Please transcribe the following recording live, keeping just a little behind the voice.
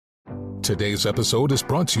Today's episode is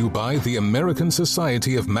brought to you by the American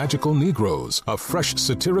Society of Magical Negroes, a fresh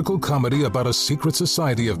satirical comedy about a secret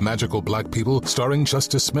society of magical black people starring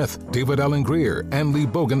Justice Smith, David Allen Greer, Ann Lee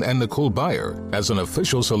Bogan, and Nicole Byer. As an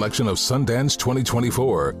official selection of Sundance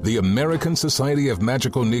 2024, the American Society of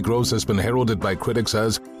Magical Negroes has been heralded by critics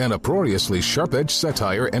as an uproariously sharp-edged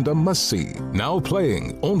satire and a must-see. Now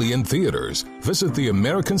playing only in theaters. Visit the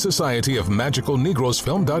American Society of Magical Negroes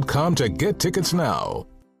Film.com to get tickets now.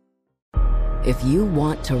 If you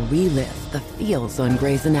want to relive the feels on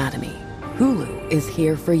Grey's Anatomy, Hulu is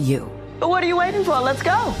here for you. What are you waiting for? Let's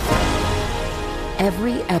go.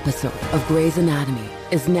 Every episode of Grey's Anatomy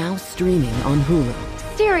is now streaming on Hulu.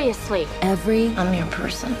 Seriously. I'm your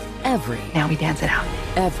person. Now we dance it out.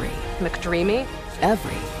 McDreamy.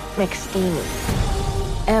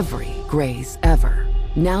 McSteamy. Every Grey's ever.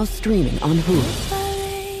 Now streaming on Hulu.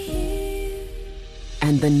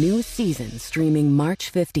 And the new season streaming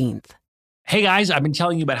March 15th. Hey guys, I've been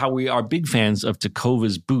telling you about how we are big fans of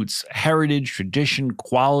Tecovas boots. Heritage, tradition,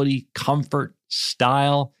 quality, comfort,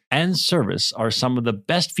 style, and service are some of the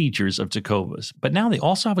best features of Tecovas. But now they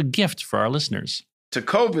also have a gift for our listeners.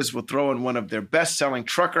 Tecovas will throw in one of their best-selling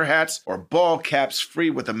trucker hats or ball caps free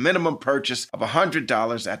with a minimum purchase of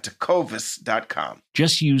 $100 at tecovas.com.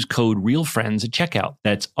 Just use code REALFRIENDS at checkout.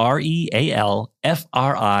 That's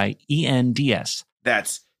REALFRIENDS.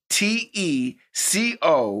 That's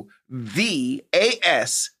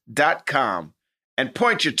TECOVAS.com, and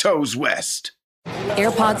point your toes west.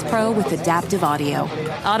 AirPods Pro with adaptive audio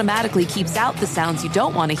automatically keeps out the sounds you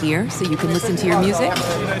don't want to hear so you can listen to your music,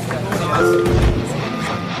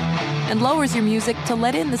 and lowers your music to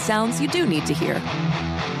let in the sounds you do need to hear.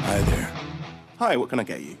 Hi there. Hi, what can I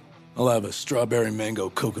get you? I'll have a strawberry mango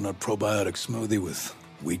coconut probiotic smoothie with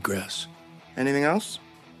wheatgrass. Anything else?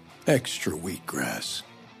 Extra wheatgrass.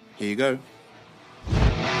 Here you go.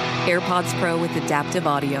 AirPods Pro with adaptive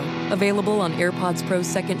audio. Available on AirPods Pro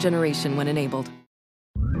 2nd generation when enabled.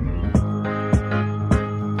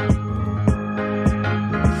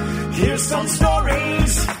 Here's some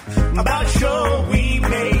stories about a show we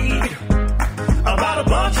made. About a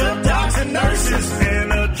bunch of docs and nurses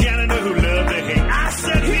and a janitor who loved to hate. I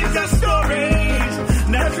said, here's the stories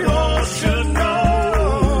that you all should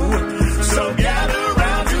know. So gather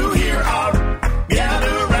around to hear our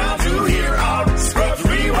Scrubs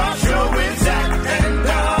Rewatch show with Zach and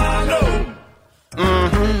Donald.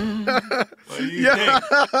 What do you think?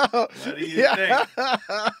 What do you think?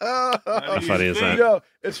 How funny is that? Yo,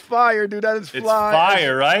 it's fire, dude. That is fly. It's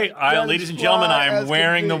fire, right? Ladies is and gentlemen, fly I am as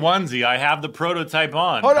wearing can the be. onesie. I have the prototype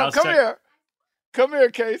on. Hold on, come here. Come here,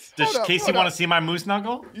 Case. Does Casey want to see my moose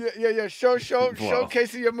knuckle? Yeah. Show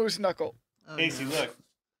Casey your moose knuckle. Casey, look.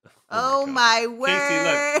 Oh my word. Casey,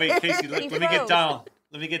 look. Wait, Casey, look. Let me get Donald.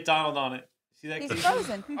 Let me get Donald on it. See that? He's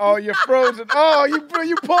frozen. Oh, you're frozen. Oh,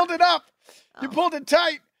 you pulled it up. You pulled it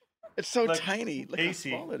tight. It's so tiny. Look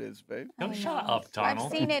Casey. how small it is, babe. Don't shut up,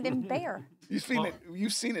 Donald. I've seen it in bear. You've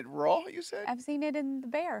seen it raw, you said? I've seen it in the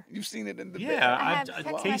bear. You've seen it in the bear. Yeah,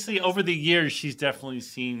 Casey, over the years, she's definitely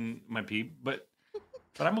seen my peep, but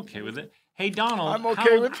I'm okay with it. Hey, Donald. I'm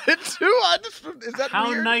okay with it, too. Is that how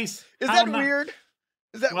weird? Nice. Is that weird?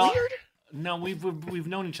 Is that weird? No, we've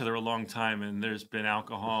known each other a long time, and there's been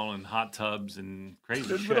alcohol and hot tubs and crazy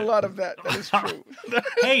There's shit. been a lot of that. That is true.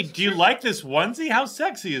 Hey, do you like this onesie? How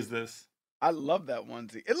sexy is this? I love that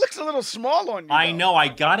onesie. It looks a little small on you. I know. I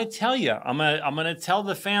gotta tell you, I'm gonna tell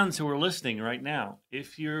the fans who are listening right now.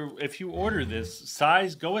 If you order this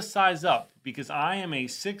go a size up, because I am a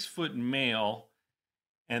 6-foot male,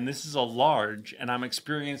 and this is a large, and I'm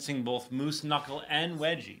experiencing both moose knuckle and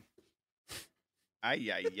wedgie.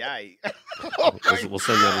 Ay. We'll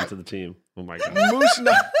send that into the team. Oh my god. Moose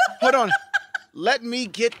knuckle. Hold on. Let me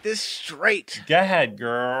get this straight. Go ahead,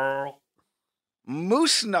 girl.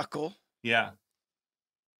 Moose knuckle. Yeah.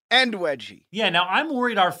 And wedgie. Yeah, now I'm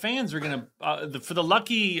worried our fans are going to, for the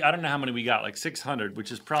lucky, I don't know how many we got, like 600,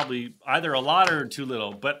 which is probably either a lot or too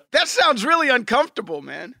little. But that sounds really uncomfortable,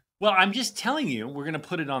 man. Well, I'm just telling you, we're going to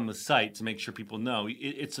put it on the site to make sure people know.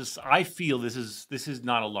 I feel this is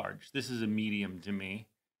not a large. This is a medium to me.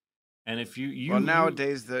 And if you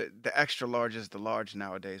nowadays the extra large is the large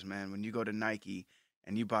nowadays, man. When you go to Nike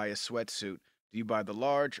and you buy a sweatsuit, do you buy the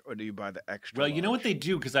large or do you buy the extra Well, large? you know what they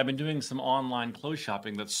do, because I've been doing some online clothes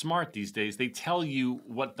shopping that's smart these days. They tell you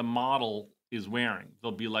what the model is wearing.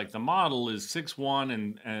 They'll be like, the model is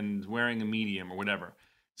 6'1" and wearing a medium or whatever.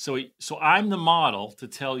 So I'm the model to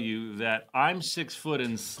tell you that I'm 6 foot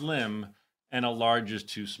and slim and a large is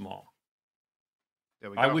too small. There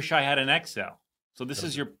we go. I wish I had an XL. So this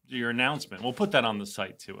is your announcement. We'll put that on the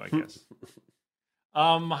site too, I guess.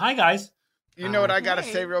 Hi guys. You know what I got to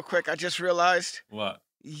say real quick? I just realized. What?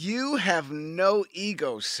 You have no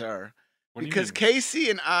ego, sir. What do you Because mean? Casey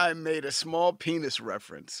and I made a small penis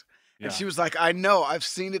reference. And she was like, I know, I've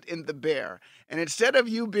seen it in the bear. And instead of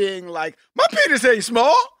you being like, my penis ain't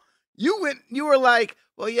small, you were like,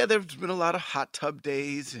 well, yeah, there's been a lot of hot tub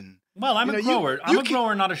days and Well, I'm a grower. I'm a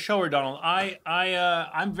grower, not a shower, Donald.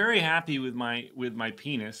 I'm very happy with my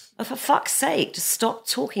penis. Oh, for fuck's sake, just stop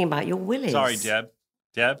talking about your willies. Sorry, Deb.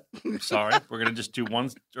 I'm sorry. We're gonna just do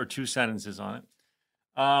 1 or 2 sentences on it.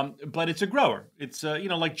 But it's a grower. It's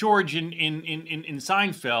like George in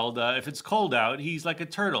Seinfeld. If it's cold out, he's like a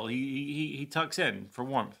turtle. He tucks in for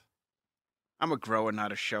warmth. I'm a grower,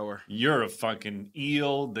 not a shower. You're a fucking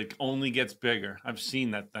eel that only gets bigger. I've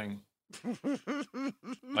seen that thing.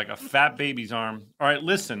 Like a fat baby's arm. All right,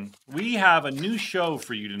 listen. We have a new show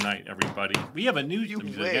for you tonight, everybody. We have a new. You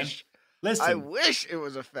wish. Listen. I wish it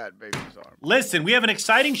was a fat baby's arm. Listen, we have an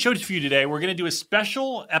exciting show for you today. We're going to do a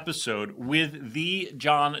special episode with the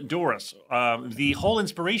John Doris, the whole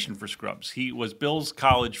inspiration for Scrubs. He was Bill's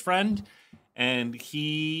college friend, and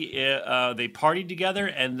they partied together,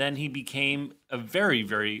 and then he became a very,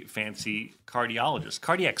 very fancy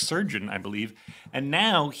cardiac surgeon, I believe. And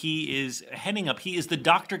now he is heading up. He is the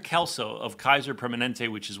Dr. Kelso of Kaiser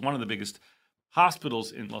Permanente, which is one of the biggest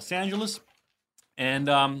hospitals in Los Angeles.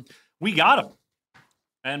 And we got him.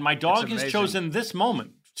 And my dog has chosen this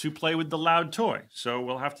moment to play with the loud toy. So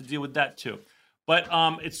we'll have to deal with that too. But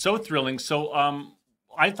it's so thrilling. So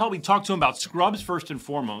I thought we'd talk to him about Scrubs first and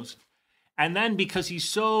foremost. And then because he's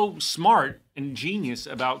so smart and genius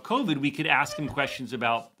about COVID, we could ask him questions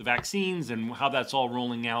about the vaccines and how that's all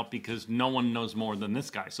rolling out because no one knows more than this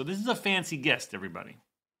guy. So this is a fancy guest, everybody.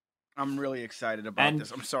 I'm really excited about this.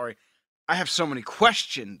 I'm sorry. I have so many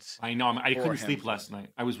questions. I know. I couldn't sleep last night.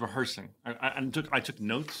 I was rehearsing. I took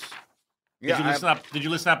notes. Yeah, did you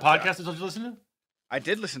listen to that podcast I told you to listen to? I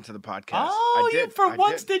did listen to the podcast. Oh, you for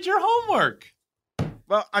once did your homework.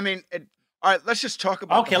 Well, I mean, all right, let's just talk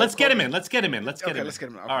about. Okay, let's get him in. Let's get him in. Let's get him in. Okay.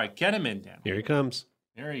 All right, get him in, Dan. Here he comes.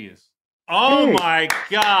 There he is. Oh my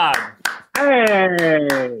God!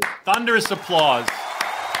 Hey! Thunderous applause.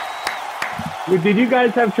 Did you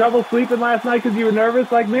guys have trouble sleeping last night because you were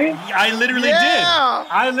nervous like me? I literally did.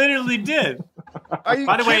 I literally did. Are you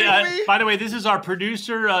kidding me? By the way, this is our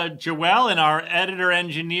producer, Joelle, and our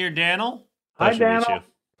editor-engineer, Daniel. Hi, Daniel.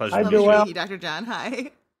 Pleasure to meet you. Hi, Joelle. Dr. John.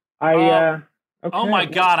 Hi. Okay. Oh my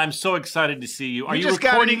God, I'm so excited to see you. Are you just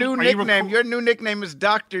recording? Got a new nickname. Your new nickname is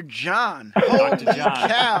Dr. John. Dr. Holy John.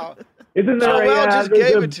 cow. Isn't there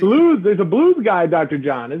there's a blues guy, Dr.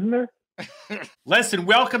 John, isn't there? Listen,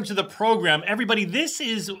 welcome to the program. Everybody, this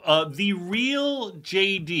is the real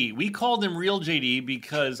JD. We called him Real JD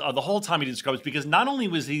because the whole time he did Scrubs, because not only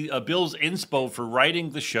was he Bill's inspo for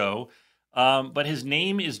writing the show, but his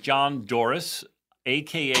name is John Doris,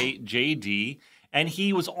 a.k.a. JD, and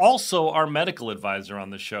he was also our medical advisor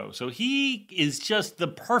on the show. So he is just the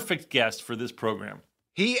perfect guest for this program.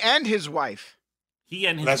 He and his wife.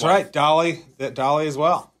 That's right, Dolly as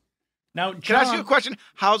well. Now, John, can I ask you a question?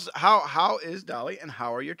 How is Dolly and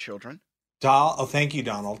how are your children? Thank you,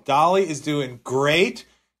 Donald. Dolly is doing great.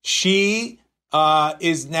 She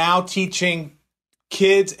is now teaching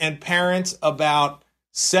kids and parents about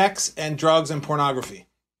sex and drugs and pornography.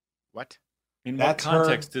 What? In what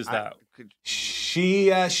context is that? She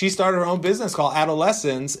started her own business called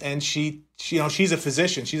Adolescence, and she's a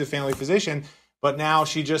physician. She's a family physician, but now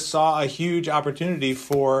she just saw a huge opportunity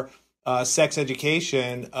for sex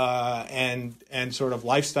education and sort of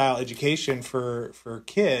lifestyle education for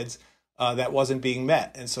kids that wasn't being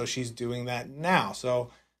met, and so she's doing that now.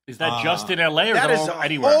 So is that just in LA or that is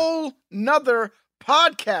anywhere? A whole nother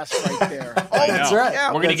podcast right there. That's right.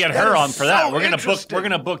 Yeah, we're gonna get her on for that. We're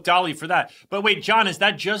gonna book Dolly for that. But wait, John, is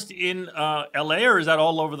that just in LA or is that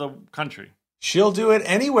all over the country? She'll do it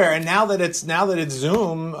anywhere, and now that it's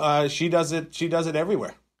Zoom, she does it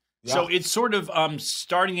everywhere. Yeah. So it's sort of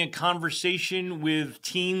starting a conversation with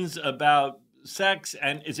teens about sex,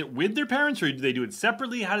 and is it with their parents or do they do it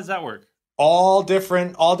separately? How does that work? All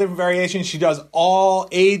different variations. She does all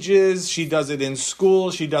ages. She does it in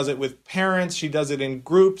school. She does it with parents. She does it in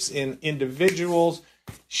groups, in individuals.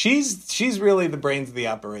 She's really the brains of the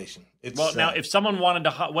operation. Now, if someone wanted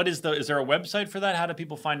to, is there a website for that? How do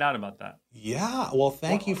people find out about that? Yeah, well,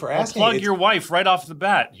 thank you for asking. Plug your wife right off the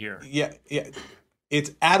bat here. Yeah.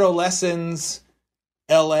 It's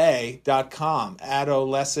adolescensla.com.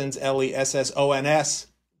 Adolescence, Lessons.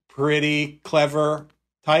 Pretty clever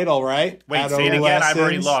title, right? Wait, say it again. I've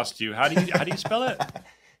already lost you. How do you spell it?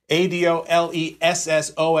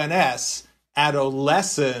 ADOLESSONS.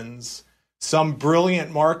 Adolescence. some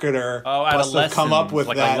brilliant marketer must have come up with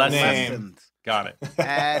that name. Got it.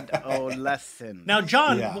 Adolescent. Now,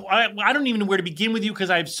 John, I don't even know where to begin with you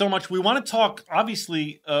because I have so much. We want to talk,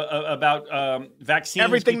 obviously, about vaccines.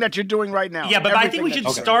 Everything that you're doing right now. Yeah, but I think we should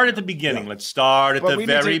start at the beginning. Let's start at the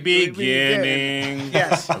very beginning.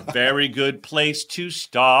 Yes. A very good place to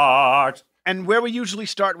start. And where we usually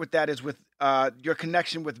start with that is with your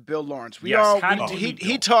connection with Bill Lawrence.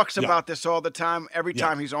 He talks about this all the time. Every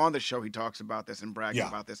time he's on the show, he talks about this and brags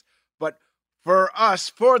about this. But for us,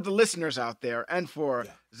 for the listeners out there, and for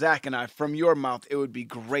Zach and I, from your mouth, it would be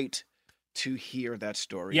great to hear that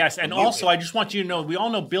story. Yes, and also, I just want you to know, we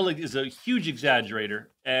all know Bill is a huge exaggerator.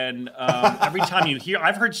 And every time you hear,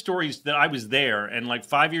 I've heard stories that I was there, and like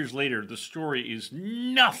 5 years later, the story is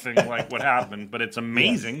nothing like what happened. But it's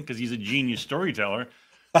amazing because he's a genius storyteller.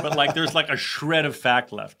 But like, there's like a shred of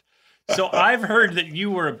fact left. So I've heard that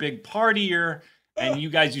you were a big partier. And you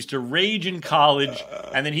guys used to rage in college,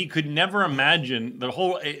 and then he could never imagine the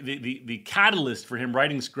whole the catalyst for him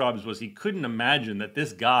writing Scrubs was he couldn't imagine that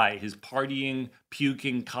this guy, his partying,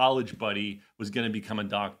 puking college buddy, was going to become a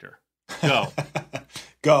doctor.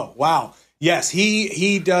 Go. Wow. Yes,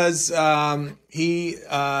 he does. He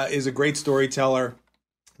is a great storyteller.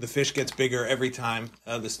 The fish gets bigger every time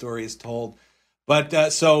the story is told. But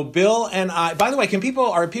so Bill and I. By the way,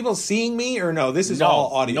 are people seeing me or no? This is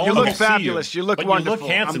all audio. You look fabulous. You look wonderful. You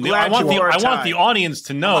look handsome. I'm glad I want the audience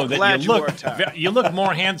to know that you look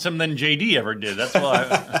more handsome than JD ever did. That's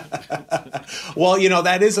why. Well,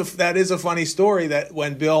 that is a funny story that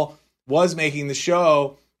when Bill was making the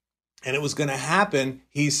show and it was going to happen,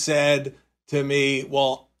 he said to me,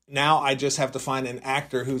 "Well, now I just have to find an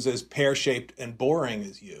actor who's as pear-shaped and boring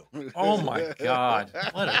as you." Oh, my God.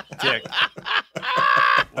 What a dick.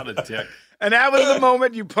 What a dick. And that was the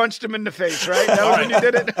moment you punched him in the face, right? That was when you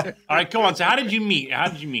did it? All right, go on. So how did you meet?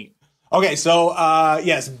 Okay, so,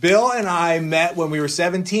 yes, Bill and I met when we were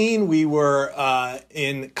 17. We were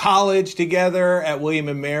in college together at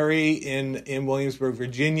William & Mary in Williamsburg,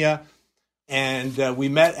 Virginia. And we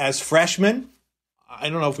met as freshmen. I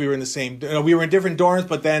don't know if we were in the same. We were in different dorms,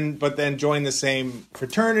 but then joined the same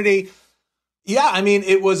fraternity. Yeah, I mean,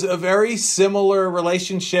 it was a very similar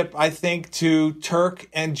relationship, I think, to Turk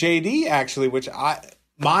and JD, actually, which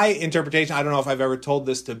my interpretation, I don't know if I've ever told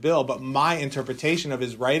this to Bill, but my interpretation of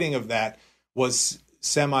his writing of that was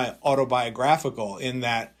semi-autobiographical in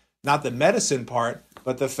that, not the medicine part,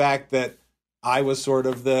 but the fact that I was sort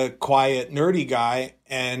of the quiet, nerdy guy,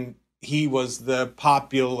 and he was the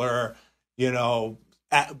popular,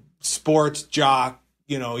 sports jock.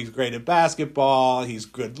 He's great at basketball. He's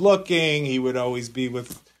good looking. He would always be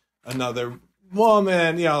with another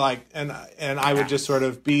woman, and I would just sort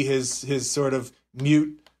of be his sort of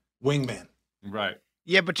mute wingman. Right.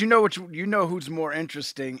 Yeah, but you know who's more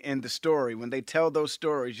interesting in the story. When they tell those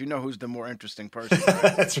stories, you know who's the more interesting person.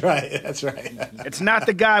 That's right. It's not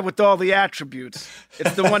the guy with all the attributes.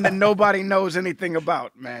 It's the one that nobody knows anything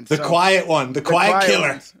about, man. The quiet one, the quiet killer.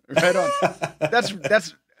 Ones. Right on.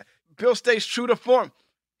 That's Bill stays true to form.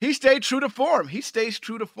 He stayed true to form. He stays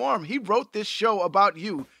true to form. He wrote this show about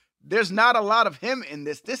you. There's not a lot of him in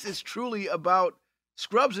this. This is truly about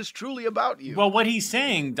Scrubs is truly about you. Well, what he's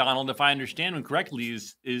saying, Donald, if I understand him correctly,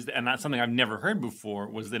 is and that's something I've never heard before,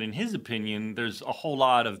 was that in his opinion, there's a whole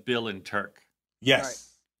lot of Bill and Turk. Yes.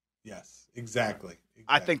 Right. Yes, exactly.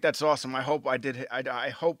 I think that's awesome. I hope I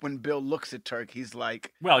hope when Bill looks at Turk, he's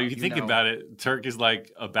like, well, you can think about it. Turk is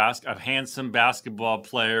like a handsome basketball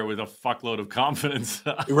player with a fuckload of confidence.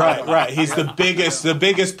 Right. He's the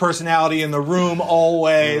biggest personality in the room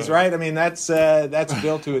always. Right. I mean, that's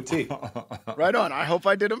Bill to a T. Right on. I hope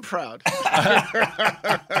I did him proud.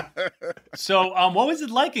 So, what was it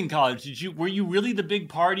like in college? Were you really the big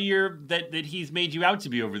partier that he's made you out to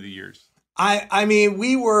be over the years? I mean,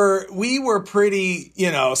 we were pretty,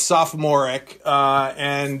 sophomoric,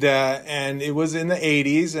 and it was in the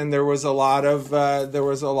 80s, and there was a lot of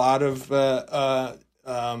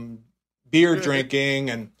beer drinking,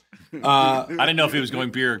 and I didn't know if he was going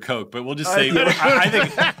beer or Coke, but we'll just say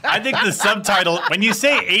I think the subtitle, when you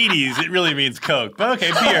say 80s, it really means Coke. But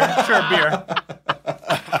okay, beer.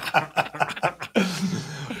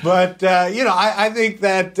 But I think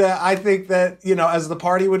that as the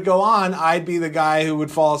party would go on, I'd be the guy who would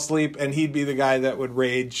fall asleep, and he'd be the guy that would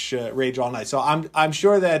rage all night. So I'm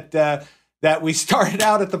sure that we started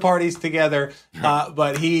out at the parties together,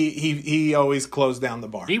 but he always closed down the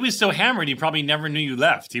bar. He was so hammered, he probably never knew you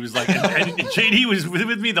left. He was like, and JD was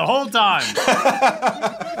with me the whole time.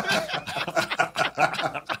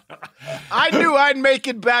 I knew I'd make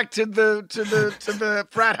it back to the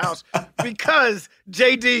frat house because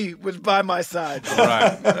JD was by my side.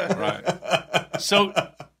 Right. So,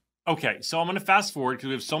 okay. So I'm going to fast forward because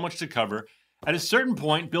we have so much to cover. At a certain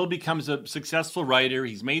point, Bill becomes a successful writer.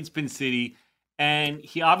 He's made Spin City, and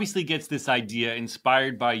he obviously gets this idea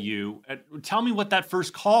inspired by you. Tell me what that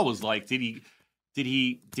first call was like. Did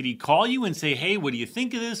he call you and say, "Hey, what do you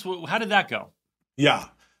think of this?" How did that go? Yeah.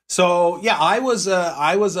 So yeah, I was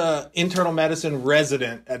a internal medicine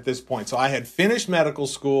resident at this point. So I had finished medical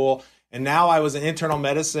school, and now I was an internal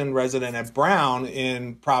medicine resident at Brown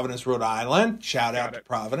in Providence, Rhode Island. Shout out to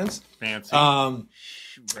Providence. Fancy.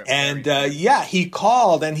 He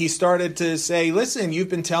called and he started to say, "Listen, you've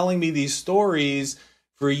been telling me these stories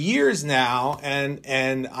for years now,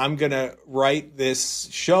 and I'm gonna write this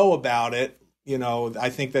show about it. You know, I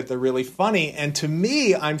think that they're really funny." And to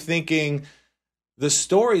me, I'm thinking, the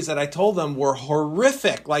stories that I told them were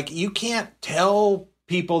horrific. Like, you can't tell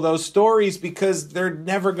people those stories because they're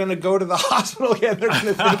never going to go to the hospital again. They're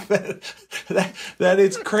going to think that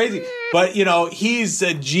it's crazy. But, you know, he's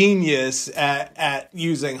a genius at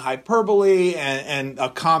using hyperbole and a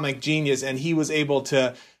comic genius. And he was able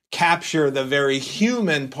to capture the very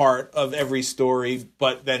human part of every story,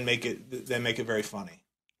 but then make it very funny.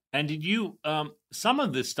 And did you, some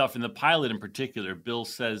of this stuff in the pilot in particular, Bill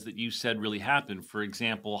says that you said really happened. For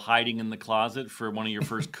example, hiding in the closet for one of your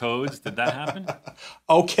first codes. Did that happen?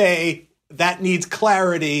 Okay, that needs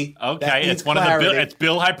clarity. Okay, it's one of the Bill, it's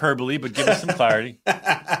Bill hyperbole, but give us some clarity.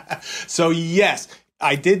 So yes,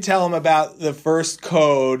 I did tell him about the first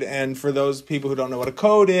code. And for those people who don't know what a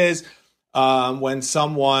code is, when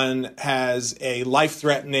someone has a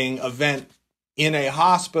life-threatening event in a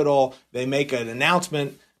hospital, they make an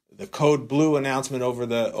announcement, the code blue announcement over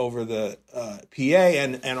the PA,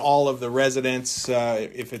 and all of the residents,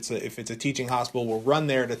 if it's a teaching hospital, will run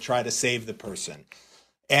there to try to save the person.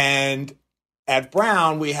 And at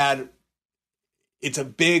Brown, it's a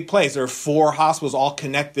big place. There are 4 hospitals all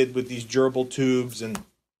connected with these gerbil tubes, and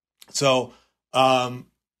so I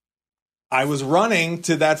was running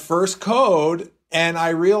to that first code, and I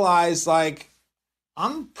realized, like,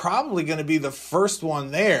 I'm probably going to be the first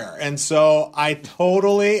one there. And so I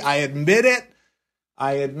admit it,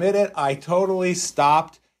 I totally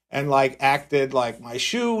stopped and like acted like my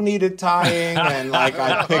shoe needed tying, and like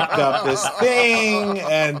I picked up this thing,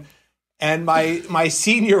 and my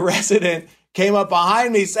senior resident came up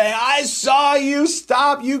behind me saying, "I saw you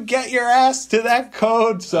stop, you get your ass to that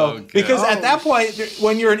code." So, because at that point,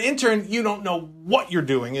 when you're an intern, you don't know what you're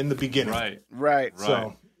doing in the beginning. Right.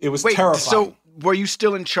 So it was terrifying. So were you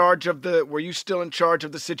still in charge of the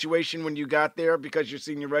situation when you got there because your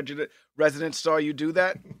senior resident saw you do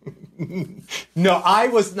that? No, I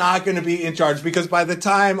was not going to be in charge, because by the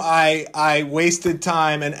time I wasted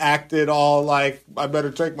time and acted all like, I better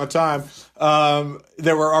take my time,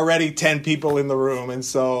 there were already 10 people in the room. And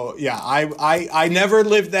so, yeah, I never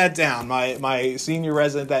lived that down. My senior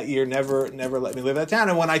resident that year never let me live that down.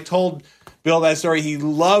 And when I told Bill that story, he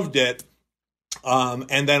loved it.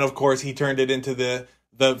 And then, of course, he turned it into the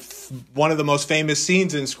one of the most famous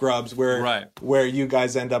scenes in Scrubs, where you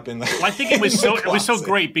guys end up in the. Well, I think it was so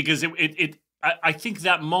great because I think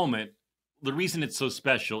that moment, the reason it's so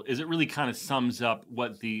special is it really kind of sums up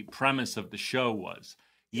what the premise of the show was.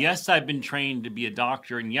 Yes, I've been trained to be a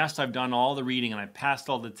doctor, and yes, I've done all the reading and I passed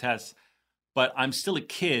all the tests, but I'm still a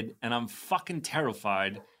kid and I'm fucking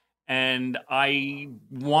terrified. And I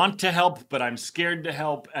want to help, but I'm scared to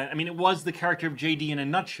help. I mean, it was the character of J.D. in a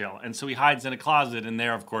nutshell. And so he hides in a closet, and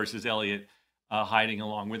there, of course, is Elliot hiding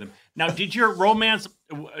along with him. Now, did your romance,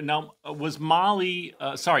 was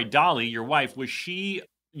Dolly, your wife, was she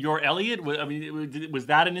your Elliot? I mean, was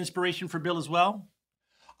that an inspiration for Bill as well?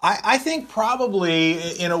 I think probably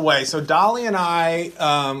in a way. So Dolly and I,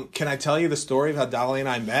 can I tell you the story of how Dolly and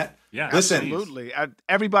I met? Yeah, listen. Absolutely.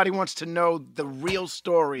 Everybody wants to know the real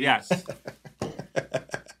story. Yes.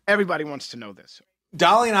 Everybody wants to know this.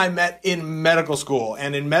 Dolly and I met in medical school.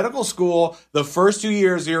 And in medical school, the first 2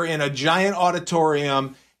 years, you're in a giant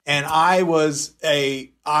auditorium. And I was,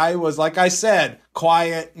 like I said,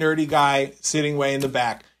 quiet, nerdy guy sitting way in the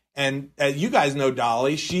back. And you guys know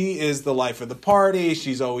Dolly. She is the life of the party.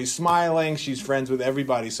 She's always smiling. She's friends with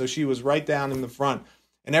everybody. So she was right down in the front.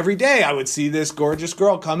 And every day I would see this gorgeous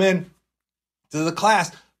girl come in to the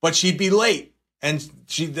class, but she'd be late. And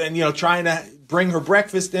she'd then, trying to bring her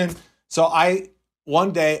breakfast in. So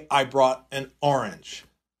one day I brought an orange.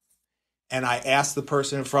 And I asked the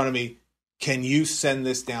person in front of me, "Can you send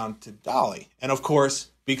this down to Dolly?" And of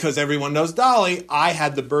course, because everyone knows Dolly, I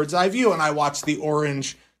had the bird's eye view and I watched the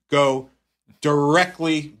orange go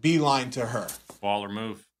directly beeline to her. Baller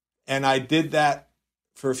move. And I did that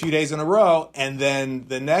for a few days in a row. And then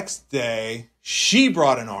the next day, she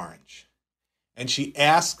brought an orange. And she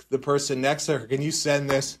asked the person next to her, can you send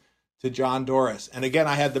this to John Doris? And again,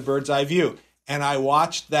 I had the bird's eye view. And I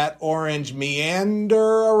watched that orange meander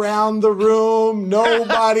around the room.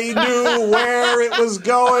 Nobody knew where it was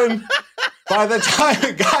going. By the time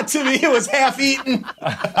it got to me, it was half eaten.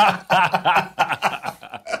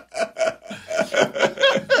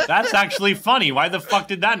 That's actually funny. Why the fuck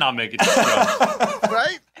did that not make it to the show?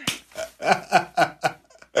 Right?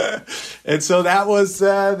 And so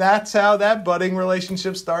that's how that budding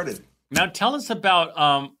relationship started. Now tell us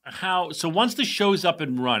about how. So once the show's up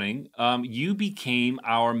and running, you became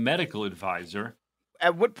our medical advisor.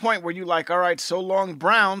 At what point were you like, all right, so long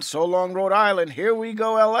Brown, so long Rhode Island, here we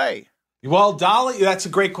go L.A.? Well, Dolly, that's a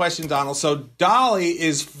great question, Donald. So Dolly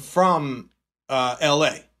is from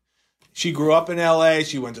L.A. She grew up in L.A.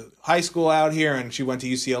 She went to high school out here, and she went to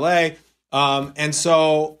UCLA. And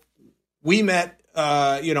so we met,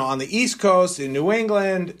 on the East Coast in New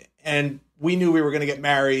England, and we knew we were going to get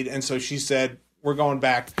married. And so she said, we're going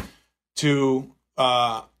back to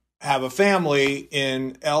have a family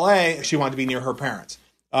in L.A. She wanted to be near her parents.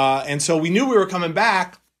 And so we knew we were coming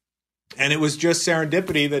back. And it was just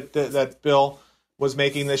serendipity that Bill was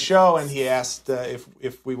making this show, and he asked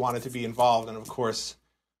if we wanted to be involved. And, of course,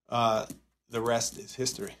 the rest is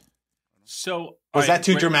history. So was that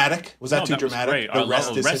too dramatic? Was that too dramatic? Great. The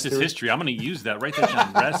rest is history. I'm going to use that. Write that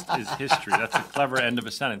down. Rest is history. That's a clever end of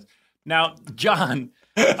a sentence. Now, John,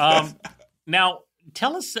 now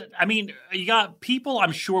tell us, I mean, you got people,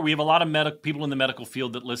 I'm sure we have a lot of people in the medical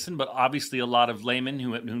field that listen, but obviously a lot of laymen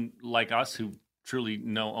who like us who truly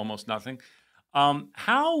know almost nothing.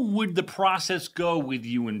 How would the process go with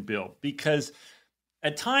you and Bill? Because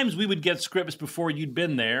at times we would get scripts before you'd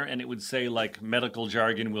been there, and it would say, like, medical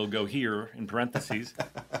jargon will go here, in parentheses.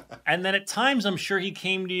 And then at times I'm sure he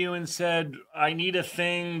came to you and said, I need a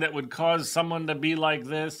thing that would cause someone to be like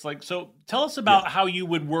this. Like, so tell us about how you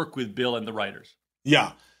would work with Bill and the writers.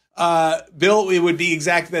 Yeah. Bill, it would be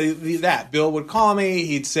exactly that. Bill would call me.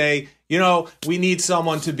 He'd say, we need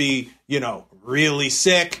someone to be, really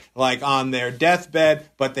sick, like on their deathbed,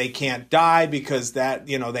 but they can't die because that,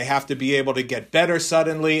 they have to be able to get better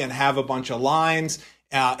suddenly and have a bunch of lines.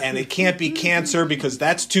 And it can't be cancer because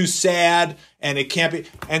that's too sad. And it can't be.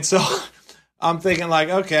 And so I'm thinking like,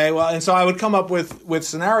 okay, well, and so I would come up with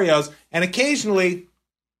scenarios, and occasionally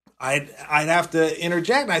I'd have to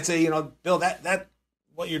interject, and I'd say, Bill, that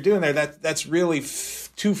what you're doing there, that's really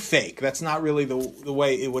too fake. That's not really the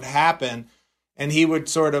way it would happen. And he would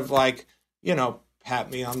sort of like, pat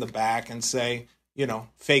me on the back and say,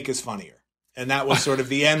 fake is funnier. And that was sort of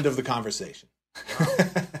the end of the conversation.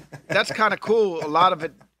 That's kind of cool. A lot of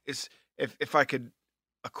it is, if I could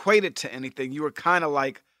equate it to anything, you were kind of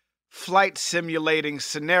like flight simulating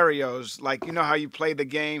scenarios. Like, how you play the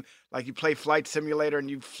game, like you play Flight Simulator and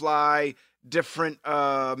you fly different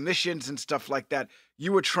missions and stuff like that.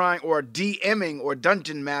 You were trying, or DMing or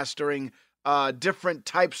dungeon mastering different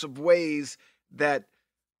types of ways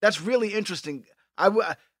that's really interesting.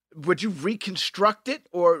 Would you reconstruct it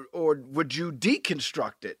or would you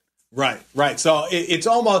deconstruct it? Right. So it's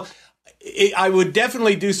almost, I would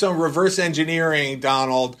definitely do some reverse engineering,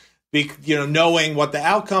 Donald, knowing what the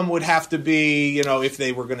outcome would have to be, if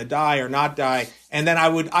they were going to die or not die. And then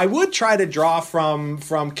I would try to draw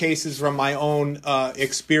from cases from my own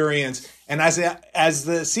experience. And as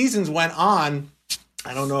the seasons went on,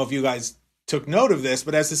 I don't know if you guys took note of this,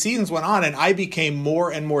 but as the seasons went on and I became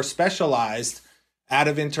more and more specialized out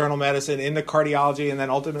of internal medicine into cardiology and then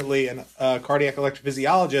ultimately a cardiac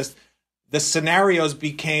electrophysiologist, the scenarios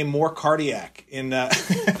became more cardiac they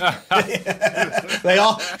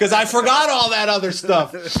all, because I forgot all that other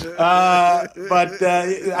stuff. I've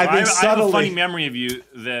been I have a funny memory of you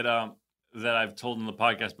that I've told in the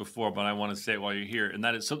podcast before, but I want to say it while you're here. And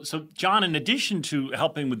that is, so John, in addition to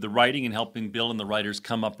helping with the writing and helping Bill and the writers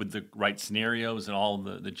come up with the right scenarios and all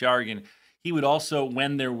the jargon, he would also,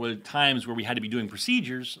 when there were times where we had to be doing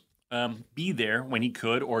procedures, be there when he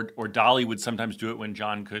could, or Dolly would sometimes do it when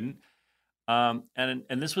John couldn't. And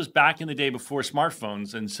this was back in the day before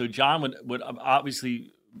smartphones. And so John would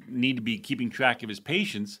obviously need to be keeping track of his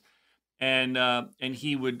patients. And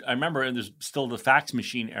he would, I remember, and there's still the fax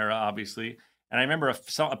machine era, obviously. And I remember a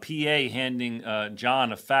PA handing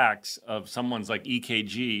John a fax of someone's like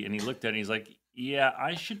EKG, and he looked at it and he's like, yeah,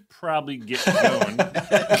 I should probably get going.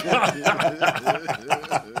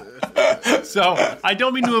 So I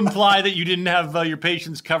don't mean to imply that you didn't have your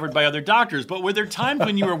patients covered by other doctors, but were there times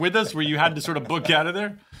when you were with us where you had to sort of book out of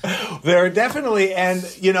there? There are definitely, and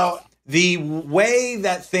the way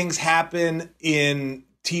that things happen in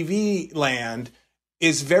TV land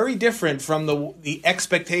is very different from the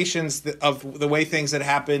expectations of the way things that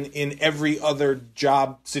happen in every other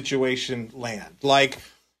job situation land. Like,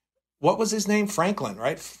 what was his name? Franklin,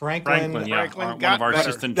 right? Franklin, one of our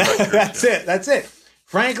assistant directors. That's it.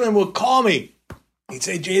 Franklin would call me. He'd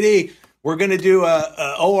say, JD, we're going to do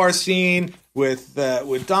a OR scene with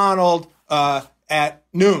Donald at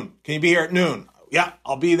noon. Can you be here at noon? Yeah,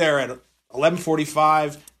 I'll be there at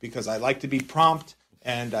 11:45 because I like to be prompt.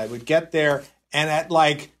 And I would get there, and at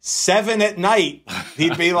like 7 at night,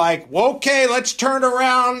 he'd be like, well, okay, let's turn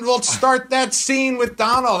around. We'll start that scene with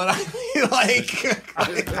Donald. And I'd be like,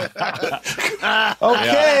 okay.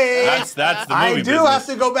 Yeah, that's the movie I do business. have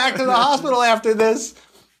to go back to the hospital after this.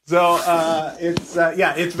 So it's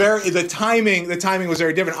very, the timing was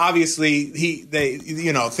very different. Obviously,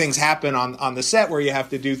 things happen on the set where you have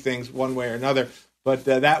to do things one way or another. But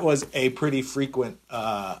that was a pretty frequent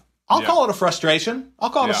I'll call it a frustration.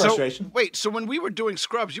 So when we were doing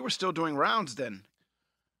Scrubs, you were still doing rounds then?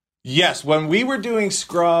 Yes, when we were doing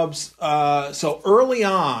Scrubs, so early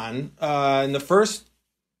on in the first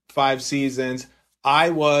 5 seasons,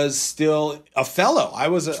 I was still a fellow. I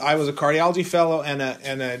was a cardiology fellow and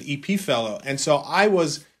an EP fellow, and so I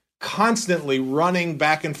was constantly running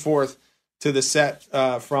back and forth to the set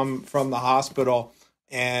from the hospital,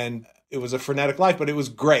 and it was a frenetic life, but it was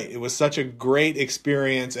great. It was such a great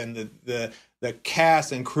experience, and the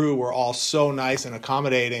cast and crew were all so nice and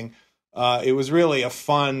accommodating. It was really a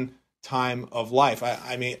fun time of life.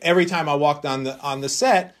 I mean, every time I walked on the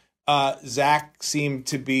set, Zach seemed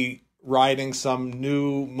to be riding some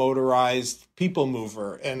new motorized people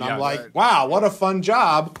mover, and I'm like, wow, what a fun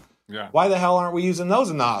job. Yeah. Why the hell aren't we using those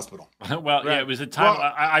in the hospital? Well, yeah, it was a time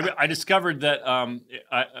I discovered that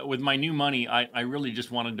with my new money, I really just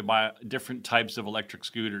wanted to buy different types of electric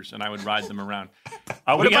scooters, and I would ride them around.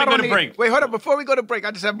 We got to go to break. Wait, hold up. Before we go to break,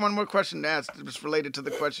 I just have one more question to ask. It's related to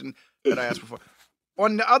the question that I asked before.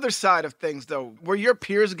 On the other side of things, though, were your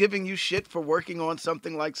peers giving you shit for working on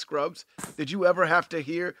something like Scrubs? Did you ever have to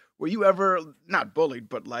hear? Were you ever not bullied,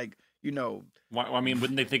 but like, you know? I mean,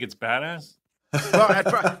 wouldn't they think it's badass? Well, at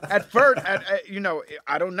first,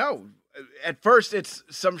 I don't know. At first, it's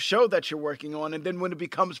some show that you're working on, and then when it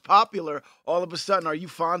becomes popular, all of a sudden, are you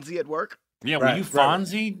Fonzie at work? Yeah, were you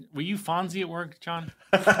Fonzie? Were you Fonzie at work, John?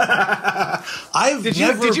 Did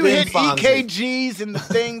you hit Fonzie. EKGs and the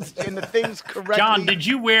things correctly? John, did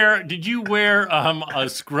you wear a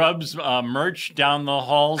Scrubs merch down the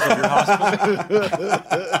halls of your hospital?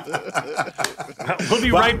 We'll be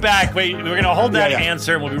right back. Wait, we're going to hold that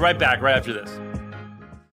answer, and we'll be right back right after this.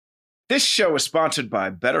 This show is sponsored by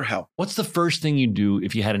BetterHelp. What's the first thing you do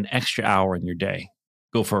if you had an extra hour in your day?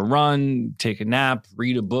 Go for a run, take a nap,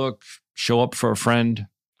 read a book, show up for a friend?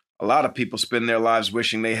 A lot of people spend their lives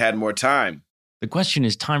wishing they had more time. The question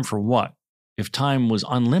is, time for what? If time was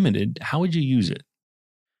unlimited, how would you use it?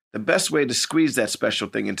 The best way to squeeze that special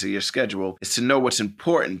thing into your schedule is to know what's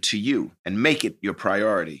important to you and make it your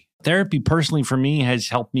priority. Therapy, personally, for me, has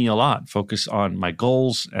helped me a lot focus on my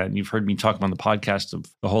goals. And you've heard me talk on the podcast of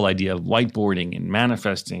the whole idea of whiteboarding and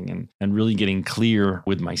manifesting and really getting clear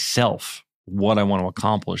with myself what I want to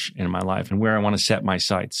accomplish in my life and where I want to set my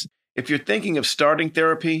sights. If you're thinking of starting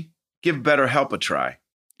therapy, give BetterHelp a try.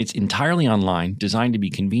 It's entirely online, designed to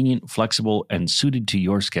be convenient, flexible, and suited to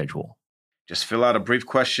your schedule. Just fill out a brief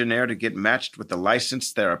questionnaire to get matched with a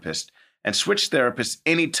licensed therapist and switch therapists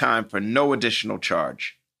anytime for no additional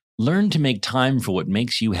charge. Learn to make time for what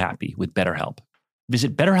makes you happy with BetterHelp.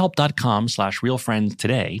 Visit BetterHelp.com/realfriends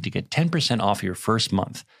today to get 10% off your first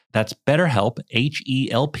month. That's BetterHelp,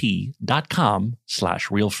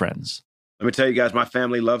 HELP.com/realfriends. Let me tell you guys, my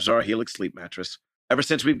family loves our Helix sleep mattress. Ever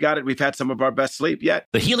since we've got it, we've had some of our best sleep yet.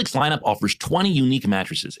 The Helix lineup offers 20 unique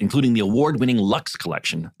mattresses, including the award-winning Luxe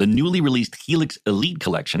Collection, the newly released Helix Elite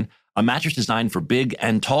Collection, a mattress designed for big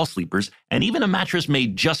and tall sleepers, and even a mattress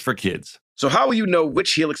made just for kids. So how will you know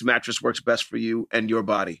which Helix mattress works best for you and your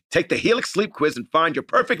body? Take the Helix Sleep Quiz and find your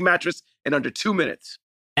perfect mattress in under 2 minutes.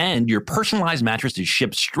 And your personalized mattress is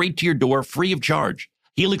shipped straight to your door free of charge.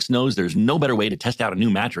 Helix knows there's no better way to test out a new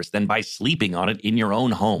mattress than by sleeping on it in your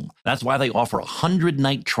own home. That's why they offer a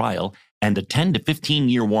 100-night trial and a 10 to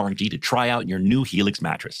 15-year warranty to try out your new Helix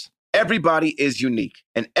mattress. Everybody is unique,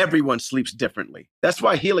 and everyone sleeps differently. That's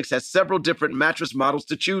why Helix has several different mattress models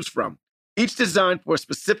to choose from, each designed for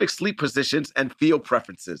specific sleep positions and feel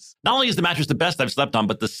preferences. Not only is the mattress the best I've slept on,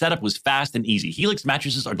 but the setup was fast and easy. Helix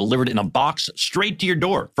mattresses are delivered in a box straight to your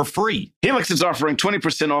door for free. Helix is offering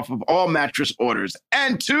 20% off of all mattress orders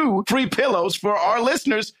and 2 free pillows for our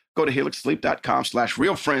listeners. Go to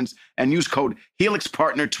helixsleep.com/realfriends and use code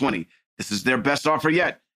HelixPartner20. This is their best offer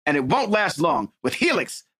yet, and it won't last long. With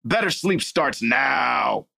Helix, Better sleep starts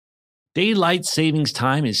now. Daylight savings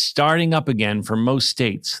time is starting up again for most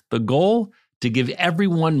states. The goal? To give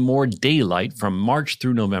everyone more daylight from March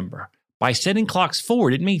through November. By setting clocks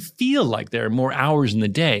forward, it may feel like there are more hours in the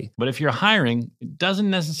day, but if you're hiring, it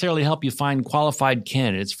doesn't necessarily help you find qualified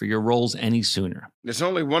candidates for your roles any sooner. There's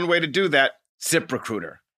only one way to do that,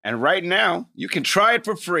 ZipRecruiter. And right now, you can try it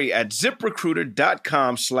for free at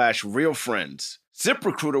ZipRecruiter.com/realfriends.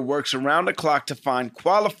 ZipRecruiter works around the clock to find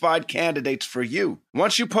qualified candidates for you.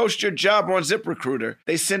 Once you post your job on ZipRecruiter,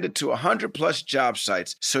 they send it to 100+ job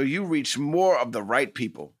sites so you reach more of the right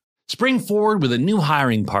people. Spring forward with a new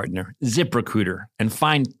hiring partner, ZipRecruiter, and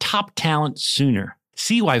find top talent sooner.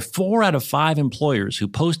 See why 4 out of 5 employers who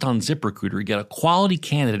post on ZipRecruiter get a quality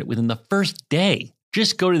candidate within the first day.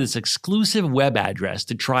 Just go to this exclusive web address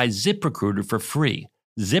to try ZipRecruiter for free.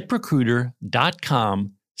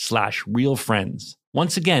 ZipRecruiter.com/realfriends.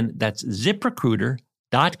 Once again, that's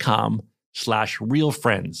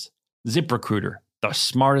ZipRecruiter.com/realfriends. ZipRecruiter, the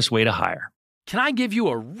smartest way to hire. Can I give you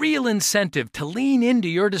a real incentive to lean into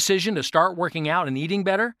your decision to start working out and eating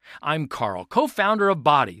better? I'm Carl, co-founder of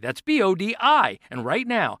Body. That's BODI. And right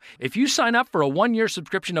now, if you sign up for a 1-year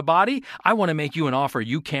subscription to Body, I want to make you an offer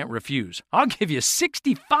you can't refuse. I'll give you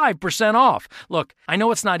 65% off. Look, I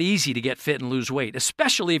know it's not easy to get fit and lose weight,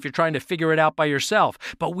 especially if you're trying to figure it out by yourself,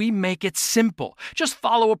 but we make it simple. Just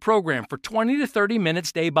follow a program for 20 to 30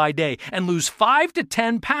 minutes day by day and lose 5 to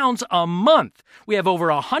 10 pounds a month. We have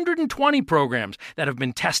over 120 programs that have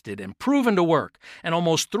been tested and proven to work, and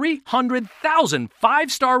almost 300,000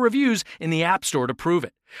 5-star reviews in the App Store to prove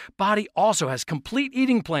it. Body also has complete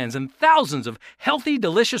eating plans and thousands of healthy,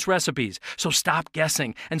 delicious recipes. So stop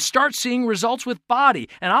guessing and start seeing results with Body,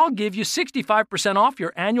 and I'll give you 65% off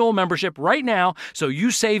your annual membership right now so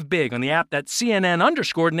you save big on the app that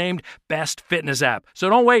CNN_ named Best Fitness App. So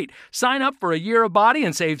don't wait. Sign up for a year of Body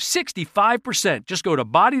and save 65%. Just go to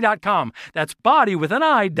body.com. That's body with an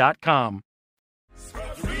I.com.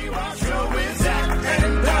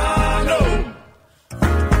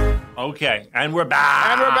 Okay, and we're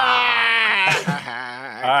back.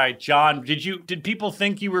 All right, John, did people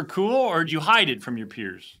think you were cool, or did you hide it from your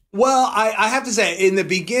peers? Well, I have to say, in the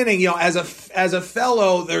beginning, as a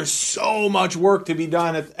fellow, there's so much work to be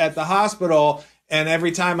done at the hospital, and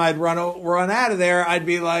every time I'd run out of there, I'd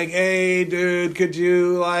be like, "Hey, dude, could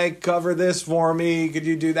you cover this for me? Could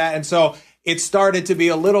you do that?" And so it started to be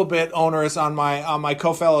a little bit onerous on my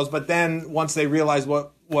co-fellows, but then once they realized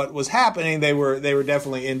what was happening, they were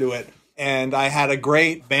definitely into it. And I had a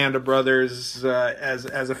great band of brothers as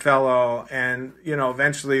a fellow, and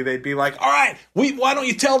eventually they'd be like, "All right, why don't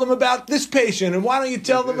you tell them about this patient, and why don't you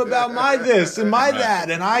tell them about my this and my that,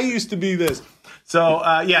 and I used to be this." So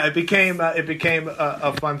it became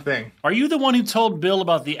a fun thing. Are you the one who told Bill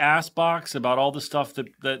about the ass box, about all the stuff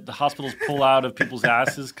that the hospitals pull out of people's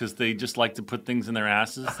asses because they just like to put things in their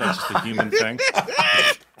asses? That's just a human thing.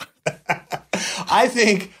 I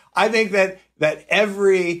think that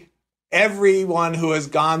everyone who has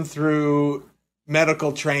gone through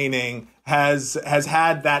medical training has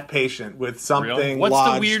had that patient with something. Really?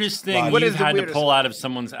 What's the weirdest thing you've had to pull out of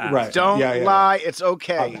someone's ass? Right. Don't lie. It's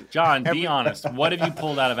okay. John, be honest. What have you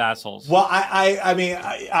pulled out of assholes? Well, I mean,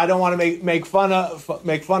 I don't want to make fun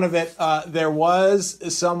of it. There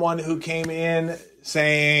was someone who came in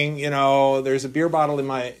saying, there's a beer bottle in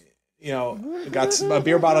my, a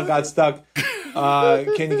beer bottle got stuck.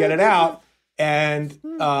 Can you get it out? And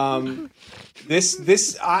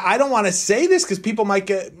this I don't want to say this because people might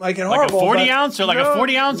get horrible. Like a 40 ounce or like a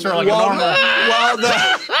 40 ounce or like a normal.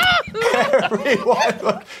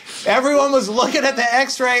 Well, everyone was looking at the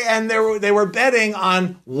X-ray and they were betting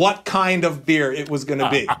on what kind of beer it was going to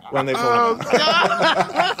be when they pulled it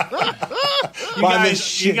out.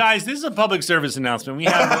 You guys, this is a public service announcement. We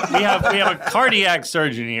have a cardiac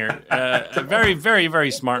surgeon here, a very, very,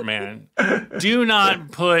 very smart man. Do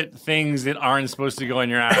not put things that aren't supposed to go in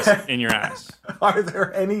your ass in your ass. Are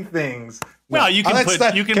there any things? Well, you can put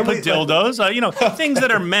dildos, things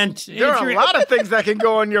that are meant. There are a lot of things that can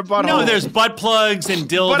go in your butthole. No, there's butt plugs and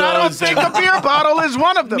dildos. But I don't think a beer bottle is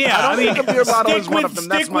one of them. Yeah, I don't think a beer bottle is one of them.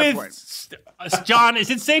 That's my point. John,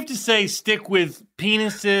 is it safe to say stick with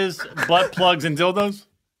penises, butt plugs, and dildos?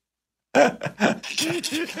 As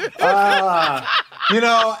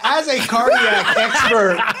a cardiac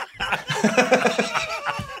expert.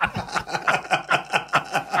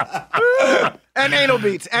 And anal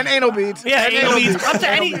beads. Yeah, anal beads. Up to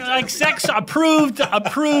any sex approved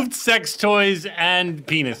sex toys and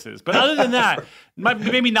penises. But other than that,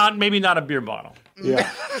 maybe not a beer bottle. Yeah.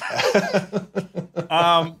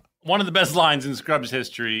 One of the best lines in Scrubs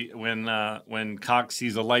history when Cox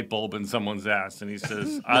sees a light bulb in someone's ass, and he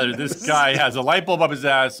says, either this guy has a light bulb up his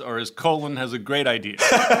ass or his colon has a great idea.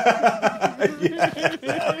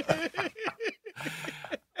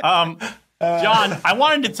 John, I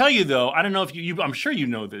wanted to tell you, though, I don't know if you I'm sure you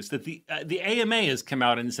know this, that the AMA has come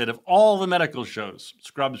out and said of all the medical shows,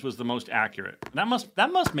 Scrubs was the most accurate. That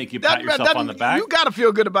must make you pat yourself on the back. You got to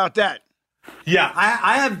feel good about that. Yeah,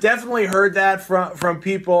 I have definitely heard that from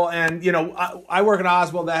people, and I work at a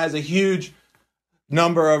hospital that has a huge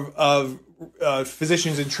number of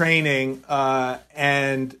physicians in training,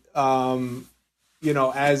 and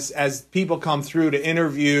as people come through to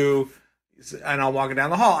interview, and I'm walking down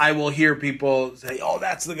the hall, I will hear people say, "Oh,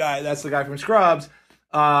 that's the guy from Scrubs,"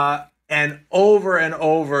 and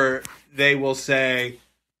over they will say,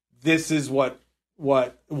 "This is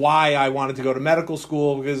why I wanted to go to medical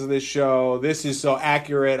school because of this show. This is so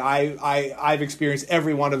accurate. I've experienced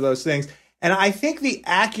every one of those things." And I think the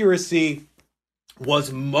accuracy was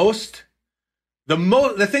the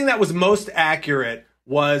thing that was most accurate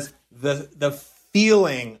was the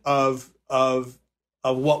feeling of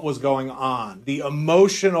what was going on, the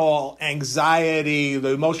emotional anxiety, the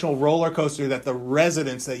emotional roller coaster that the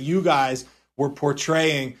residents that you guys were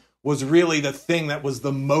portraying was really the thing that was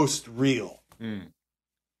the most real. Mm.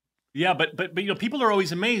 Yeah, but people are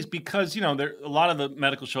always amazed because a lot of the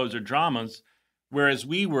medical shows are dramas, whereas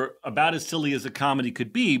we were about as silly as a comedy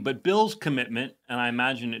could be. But Bill's commitment, and I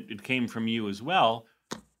imagine it came from you as well,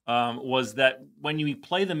 was that when you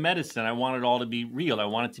play the medicine, I want it all to be real. I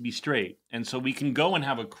want it to be straight, and so we can go and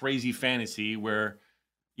have a crazy fantasy where,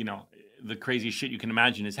 the crazy shit you can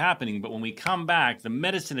imagine is happening. But when we come back, the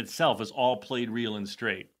medicine itself is all played real and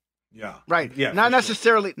straight. Yeah. Right. Yeah. Not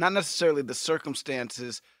necessarily the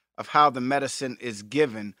circumstances of how the medicine is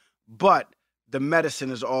given, but the medicine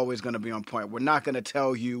is always going to be on point. We're not going to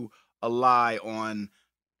tell you a lie on,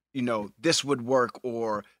 this would work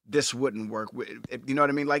or this wouldn't work. You know what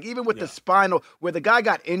I mean? Like even with the spinal, where the guy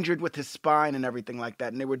got injured with his spine and everything like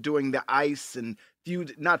that, and they were doing the ice and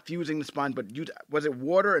not fusing the spine, but was it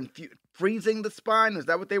water and freezing the spine? Is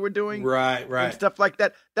that what they were doing? Right. And stuff like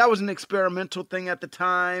that. That was an experimental thing at the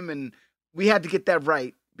time, and we had to get that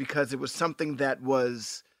right because it was something that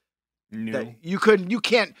was new. That you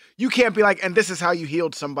can't be like, and this is how you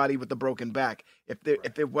healed somebody with a broken back if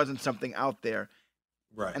there wasn't something out there.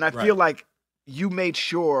 Right. And I feel like you made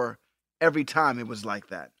sure every time it was like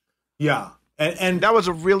that. Yeah. And that was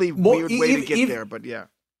a really weird way to get there, but yeah.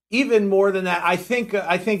 Even more than that, I think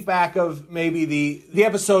back of maybe the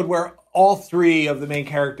episode where all three of the main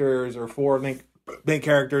characters or four main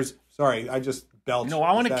characters. Sorry, I just belched. No,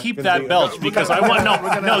 I want to keep that belch because I want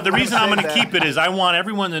the reason I'm going to keep it is I want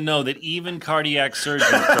everyone to know that even cardiac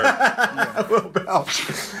surgeons will belch.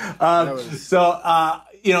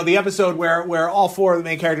 The episode where all four of the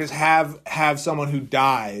main characters have someone who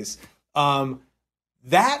dies.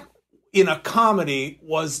 That in a comedy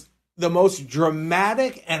was the most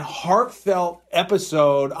dramatic and heartfelt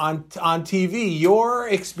episode on TV. Your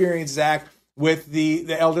experience, Zach, with the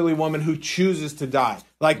elderly woman who chooses to die.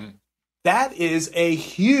 That is a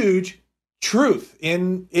huge truth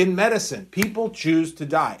in medicine. People choose to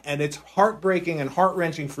die. And it's heartbreaking and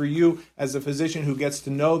heart-wrenching for you as a physician who gets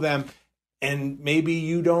to know them. And maybe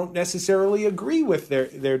you don't necessarily agree with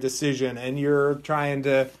their decision. And you're trying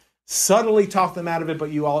to subtly talk them out of it,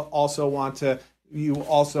 but you also want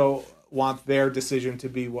their decision to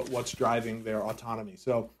be what's driving their autonomy.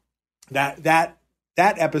 So that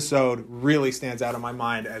episode really stands out in my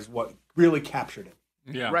mind as what really captured it.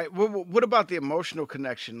 Yeah. Right. Well, what about the emotional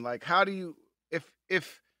connection? Like, how do you,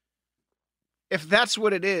 if that's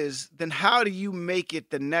what it is, then how do you make it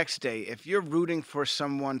the next day? If you're rooting for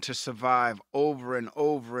someone to survive over and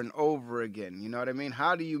over and over again, you know what I mean?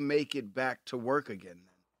 How do you make it back to work again?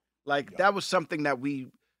 That was something that we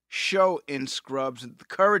show in Scrubs, the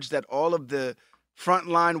courage that all of the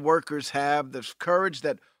frontline workers have, the courage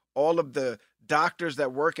that all of the doctors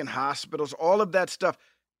that work in hospitals, all of that stuff.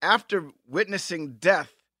 After witnessing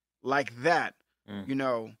death like that,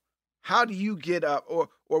 how do you get up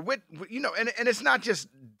and it's not just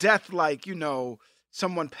death like,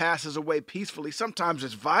 someone passes away peacefully. Sometimes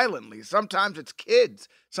it's violently. Sometimes it's kids.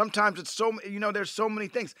 Sometimes it's there's so many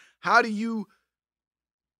things. How do you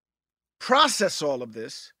process all of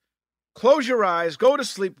this, close your eyes, go to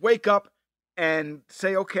sleep, wake up, and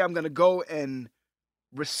say, okay, I'm going to go and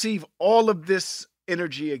receive all of this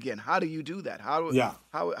energy again? How do you do that? How is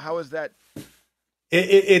that?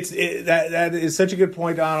 That is such a good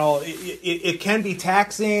point, Donald. It can be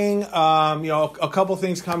taxing. A couple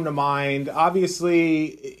things come to mind. Obviously,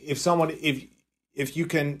 if if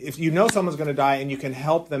you know someone's going to die and you can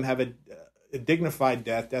help them have a dignified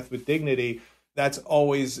death with dignity, that's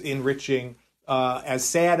always enriching. As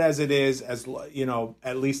sad as it is, as you know,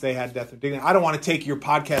 at least they had death with dignity. I don't want to take your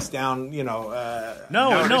podcast down, you know.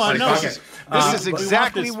 No. This is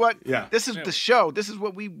exactly what. Yeah. This is the show. This is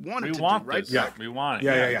what we wanted to do, right? Yeah, we want it.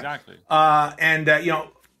 Yeah, exactly. And you know,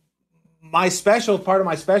 part of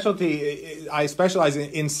my specialty, I specialize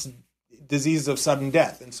in diseases of sudden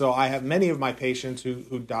death, and so I have many of my patients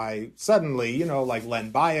who die suddenly. You know, like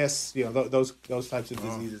Len bias. You know, those types of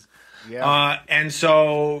diseases. Yeah. And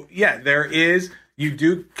so, you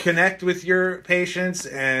do connect with your patients,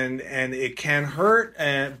 and it can hurt,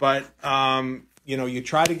 but you know, you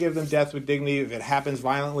try to give them death with dignity. If it happens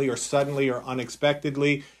violently or suddenly or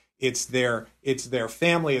unexpectedly, it's their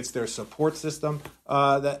family, it's their support system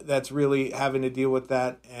that's really having to deal with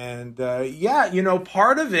that. And you know,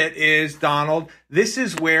 part of it is, Donald, this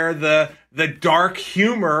is where the dark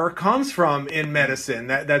humor comes from in medicine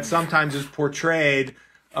that sometimes is portrayed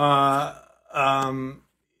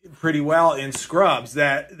pretty well in Scrubs,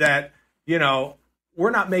 that you know, we're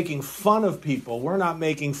not making fun of people, we're not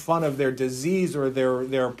making fun of their disease or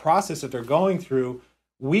their process that they're going through.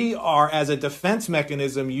 We are, as a defense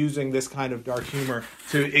mechanism, using this kind of dark humor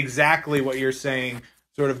to exactly what you're saying,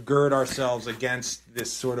 sort of gird ourselves against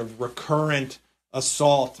this sort of recurrent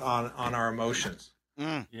assault on our emotions.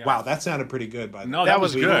 Yeah. Wow, that sounded pretty good. By the way, No, that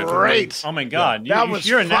was good. Great. Oh my God, That was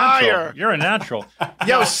you're a fire. natural. You're a natural.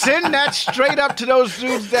 Yo, send that straight up to those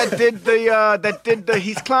dudes that did the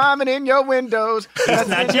he's climbing in your windows. He's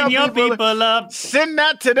snatching your people up. Send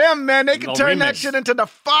that to them, man. They can turn that remix. shit into the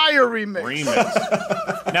fire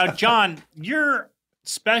remix. Now, John, your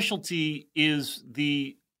specialty is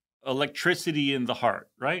the electricity in the heart,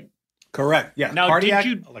 right? Correct. Yeah. Now, cardiac did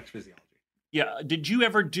you, electrophysiology. Yeah. Did you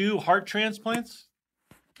ever do heart transplants?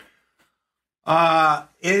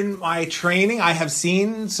 In my training, I have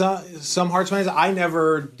seen some heart transplants. I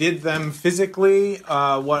never did them physically.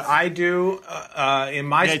 What I do in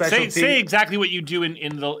my specialty. Say exactly what you do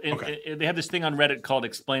they have this thing on Reddit called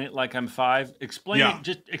 "Explain It Like I'm 5."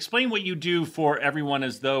 Explain what you do for everyone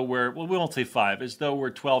as though we won't say 5, as though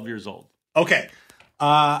we're 12 years old. Okay.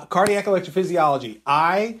 Cardiac electrophysiology.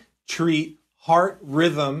 I treat heart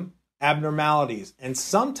rhythm abnormalities, and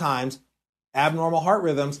sometimes abnormal heart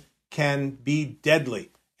rhythms can be deadly.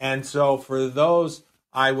 And so for those,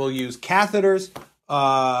 I will use catheters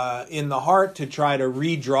in the heart to try to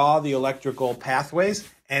redraw the electrical pathways.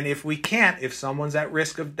 And if we can't, if someone's at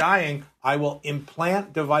risk of dying, I will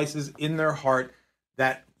implant devices in their heart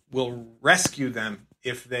that will rescue them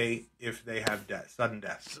if they have sudden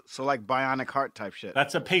death. So like bionic heart type shit.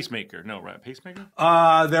 That's a pacemaker. No, right? Pacemaker?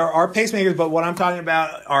 There are pacemakers, but what I'm talking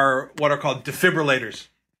about are what are called defibrillators.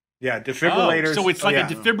 Yeah, defibrillators. So it's like a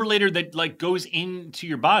defibrillator that like goes into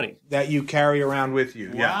your body that you carry around with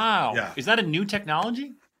you. Wow. Yeah. Is that a new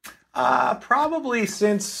technology? Probably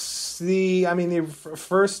since the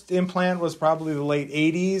first implant was probably the late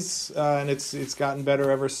 80s, and it's gotten better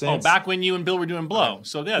ever since. Oh, back when you and Bill were doing blow.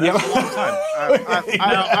 So that's a long time.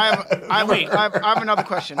 I have another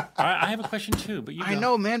question. I have a question too, but I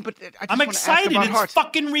know, man, but I'm excited. It's hearts.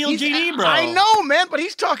 fucking real JD, bro. I know, man, but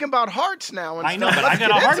he's talking about hearts now. And I know, but I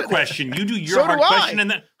got a heart question. You do your heart question, and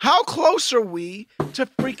then how close are we to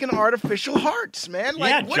freaking artificial hearts, man?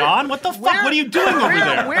 Like, yeah, John, what the fuck? What are you doing over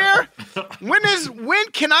there?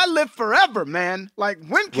 When can I live forever, man? Like,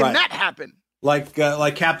 when can that happen? Like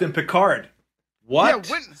Captain Picard. What?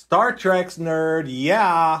 Yeah, Star Trek's nerd.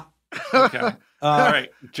 Yeah. Okay. All right,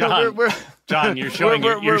 John. John, you're showing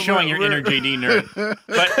your inner JD nerd.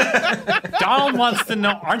 But Donald wants to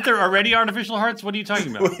know: aren't there already artificial hearts? What are you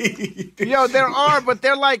talking about? Yo, there are, but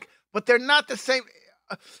they're not the same.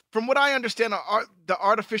 From what I understand, the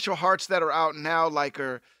artificial hearts that are out now,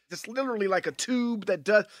 are just literally like a tube that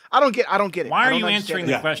does. I don't get it. Why are you answering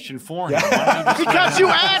the question for him? Because you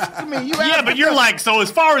asked me. But you're like, so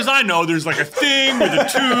as far as I know, there's like a thing with a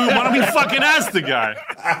tube. Why don't we fucking ask the guy?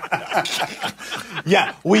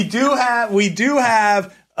 Yeah, we do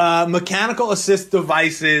have mechanical assist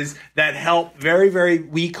devices that help very, very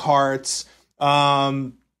weak hearts,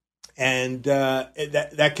 and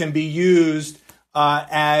that can be used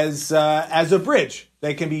as a bridge.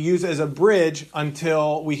 They can be used as a bridge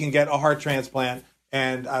until we can get a heart transplant.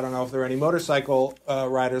 And I don't know if there are any motorcycle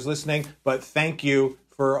riders listening, but thank you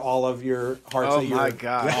for all of your hearts. Oh my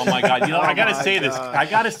god! Oh my god! You know, I gotta say this. I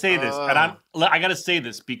gotta say this, and I gotta say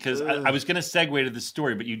this because I was gonna segue to this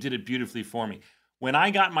story, but you did it beautifully for me. When I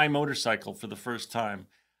got my motorcycle for the first time,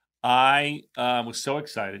 I was so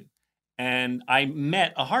excited. And I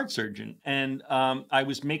met a heart surgeon, and I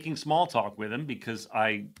was making small talk with him because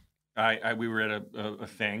I we were at a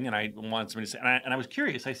thing, and I wanted somebody to say, and I was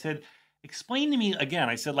curious. I said, explain to me again.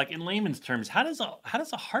 I said, like in layman's terms, how does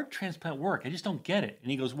a heart transplant work? I just don't get it.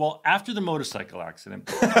 And he goes, well, after the motorcycle accident,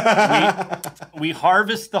 we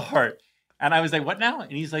harvest the heart. And I was like, what now?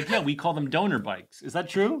 And he's like, yeah, we call them donor bikes. Is that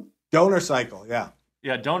true? Donor cycle, yeah.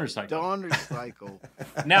 Yeah, donor cycle. Donor cycle.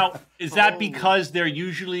 Now, is that because they're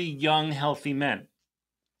usually young, healthy men?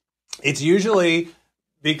 It's usually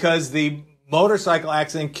because the motorcycle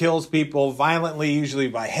accident kills people violently, usually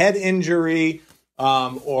by head injury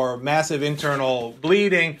or massive internal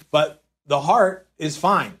bleeding, but the heart is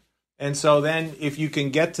fine. And so then if you can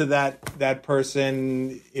get to that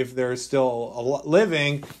person, if they're still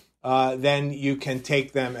living, then you can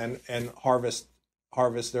take them and harvest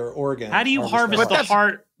their organs. How do you harvest the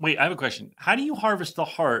heart? Wait, I have a question. How do you harvest the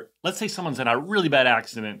heart? Let's say someone's in a really bad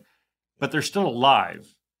accident, but they're still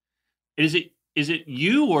alive. Is it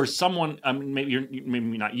you or someone? I mean,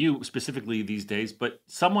 maybe not you specifically these days, but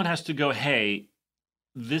someone has to go, hey,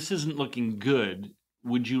 this isn't looking good.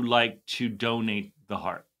 Would you like to donate the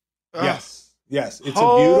heart? Yes. It's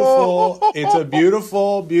a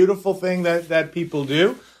beautiful thing that people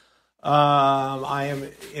do. I am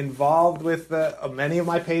involved with many of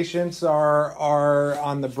my patients are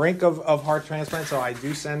on the brink of heart transplant, so I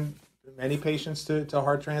do send many patients to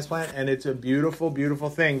heart transplant, and it's a beautiful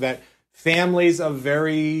thing that families of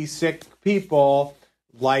very sick people,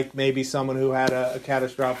 like maybe someone who had a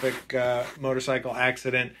catastrophic motorcycle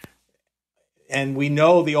accident, and we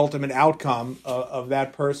know the ultimate outcome of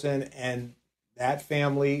that person, and that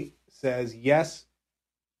family says, yes,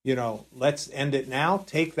 let's end it now.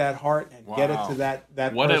 Take that heart and get it to that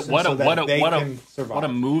person so that they can survive. What a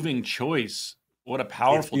moving choice. What a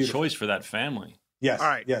powerful choice for that family. Yes. All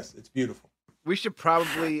right. Yes, it's beautiful. We should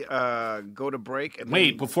probably go to break. And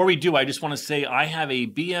wait, before we do, I just want to say I have a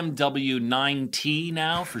BMW 9T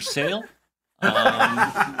now for sale.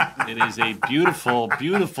 It is a beautiful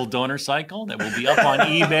donor cycle that will be up on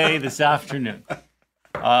eBay this afternoon.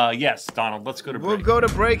 Yes, Donald, let's go to break. We'll go to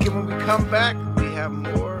break, and when we come back, we have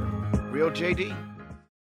more Real JD.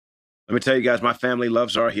 Let me tell you guys, my family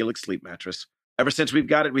loves our Helix sleep mattress. Ever since we've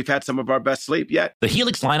got it, we've had some of our best sleep yet. The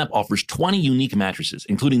Helix lineup offers 20 unique mattresses,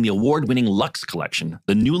 including the award-winning Luxe Collection,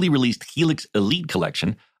 the newly released Helix Elite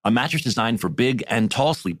Collection, a mattress designed for big and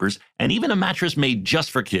tall sleepers, and even a mattress made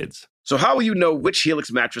just for kids. So how will you know which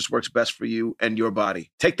Helix mattress works best for you and your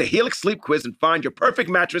body? Take the Helix Sleep Quiz and find your perfect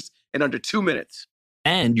mattress in under 2 minutes.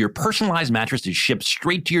 And your personalized mattress is shipped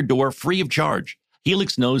straight to your door free of charge.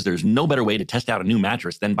 Helix knows there's no better way to test out a new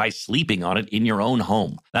mattress than by sleeping on it in your own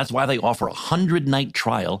home. That's why they offer a 100-night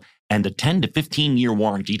trial and a 10 to 15-year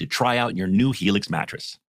warranty to try out your new Helix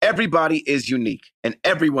mattress. Everybody is unique, and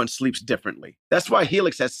everyone sleeps differently. That's why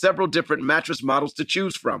Helix has several different mattress models to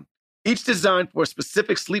choose from, each designed for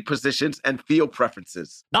specific sleep positions and feel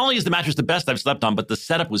preferences. Not only is the mattress the best I've slept on, but the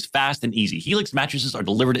setup was fast and easy. Helix mattresses are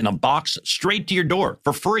delivered in a box straight to your door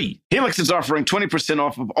for free. Helix is offering 20%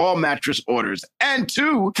 off of all mattress orders and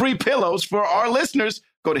 2 free pillows for our listeners.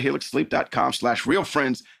 Go to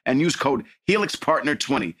helixsleep.com/realfriends and use code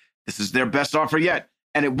HelixPartner20. This is their best offer yet,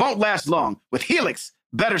 and it won't last long. With Helix,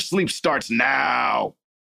 better sleep starts now.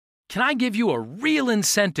 Can I give you a real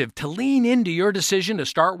incentive to lean into your decision to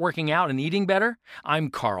start working out and eating better? I'm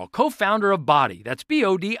Carl, co-founder of Body. That's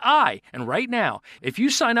BODI. And right now, if you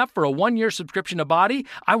sign up for a 1-year subscription to Body,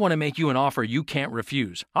 I want to make you an offer you can't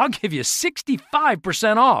refuse. I'll give you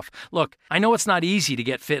 65% off. Look, I know it's not easy to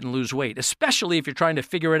get fit and lose weight, especially if you're trying to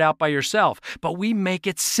figure it out by yourself, but we make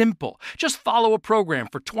it simple. Just follow a program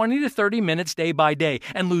for 20 to 30 minutes day by day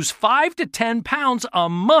and lose 5 to 10 pounds a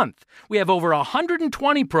month. We have over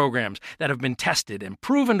 120 programs that have been tested and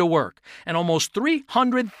proven to work, and almost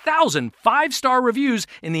 300,000 5-star reviews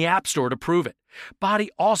in the App Store to prove it.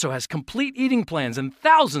 Body also has complete eating plans and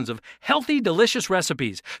thousands of healthy, delicious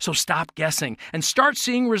recipes. So stop guessing and start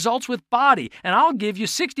seeing results with Body, and I'll give you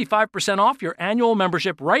 65% off your annual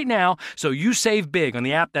membership right now, so you save big on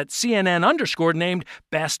the app that CNN_ named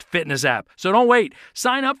Best Fitness App. So don't wait.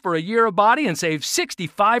 Sign up for a year of Body and save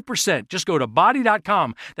 65%. Just go to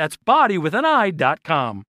body.com. That's body with an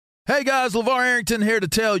I.com. Hey guys, LeVar Arrington here to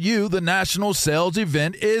tell you the national sales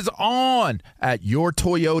event is on at your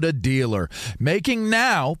Toyota dealer, making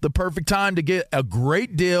now the perfect time to get a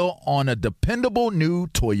great deal on a dependable new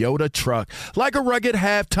Toyota truck, like a rugged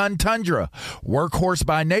half-ton Tundra. Workhorse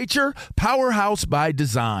by nature, powerhouse by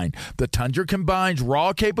design. The Tundra combines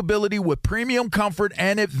raw capability with premium comfort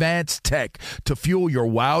and advanced tech to fuel your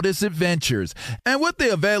wildest adventures. And with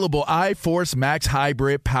the available iForce Max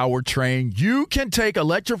hybrid powertrain, you can take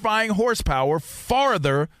electrifying horsepower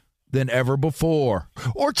farther than ever before.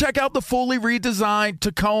 Or check out the fully redesigned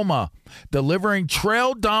Tacoma, delivering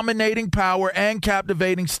trail-dominating power and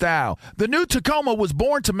captivating style. The new Tacoma was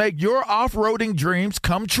born to make your off-roading dreams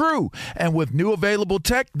come true. And with new available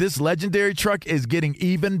tech, this legendary truck is getting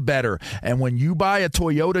even better. And when you buy a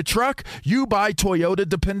Toyota truck, you buy Toyota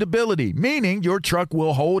dependability, meaning your truck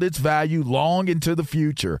will hold its value long into the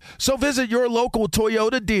future. So visit your local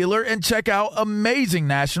Toyota dealer and check out amazing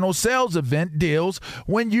national sales event deals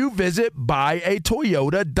when you visit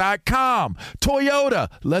buyatoyota.com. Toyota,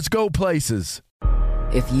 let's go places.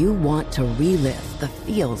 If you want to relive the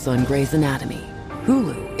feels on Grey's Anatomy,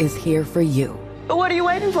 Hulu is here for you. But what are you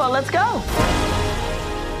waiting for? Let's go.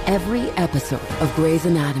 Every episode of Grey's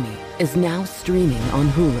Anatomy is now streaming on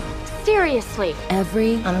Hulu. Seriously.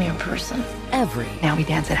 I'm your person. Now we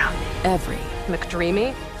dance it out.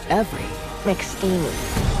 McDreamy.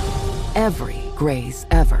 McSteamy. Every Grey's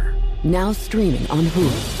ever. Now streaming on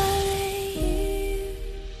Hulu.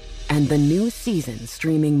 And the new season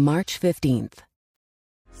streaming March 15th.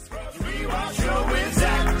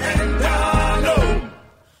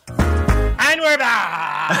 And we're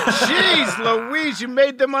back! Jeez Louise, you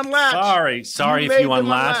made them unlatch. Sorry if you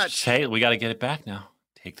unlatched. Hey, we got to get it back now.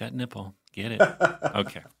 Take that nipple. Get it.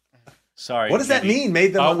 Okay. Sorry. What does that mean,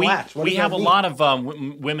 made them unlatch? We have a lot of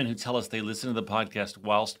women who tell us they listen to the podcast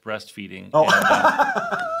whilst breastfeeding. Oh.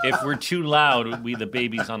 And, if we're too loud, the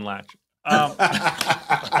babies unlatch.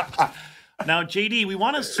 Now, JD, we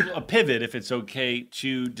want to pivot, if it's okay,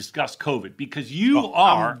 to discuss COVID, because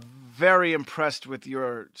I'm very impressed with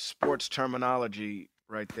your sports terminology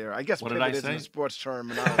right there. I guess what pivot did I isn't say? a sports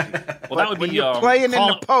terminology. Well, that would when be you're playing in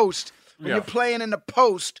the post. When Yeah. you're playing in the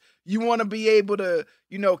post, you want to be able to,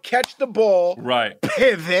 catch the ball, right?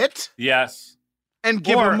 Pivot, Yes. and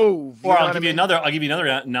give a move. Or I'll give you another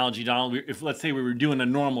analogy, Donald. If let's say we were doing a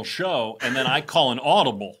normal show, and then I call an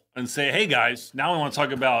audible and say, "Hey guys, now we want to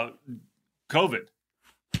talk about COVID."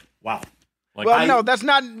 Wow. No, that's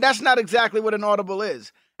not exactly what an audible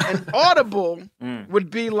is. An audible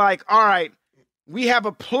would be like, all right, we have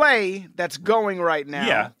a play that's going right now.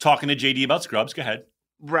 Yeah, talking to JD about Scrubs. Go ahead.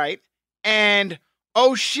 Right. And,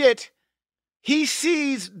 oh shit,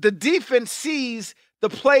 the defense sees the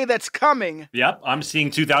play that's coming. Yep, I'm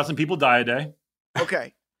seeing 2,000 people die a day.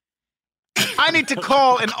 Okay. I need to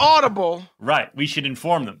call an audible. Right, we should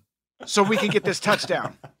inform them. So we can get this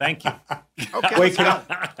touchdown. Thank you. Okay. Wait,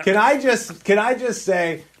 can I just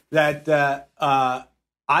say that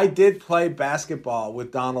I did play basketball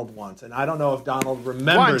with Donald once, and I don't know if Donald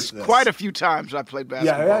remembers this. Quite a few times I played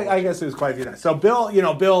basketball. Yeah, I guess it was quite a few times. So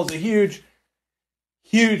Bill's a huge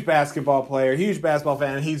basketball player, huge basketball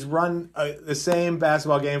fan. He's run the same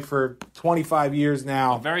basketball game for 25 years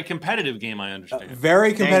now. A very competitive game, I understand.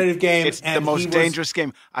 Very competitive game. It's the most dangerous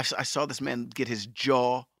game. I saw this man get his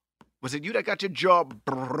jaw. Was it you that got your jaw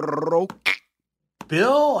broke?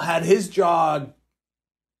 Bill had his jaw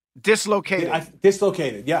dislocated.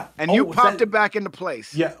 Dislocated, yeah. And you popped it back into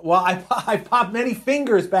place. Yeah, well, I popped many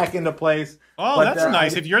fingers back into place. Oh, but that's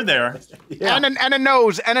nice if you're there. Yeah. And a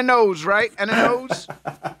nose, right? And a nose.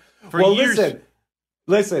 For years.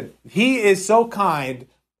 Listen, he is so kind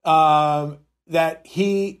that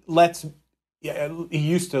he lets. Yeah, he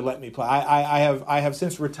used to let me play. I have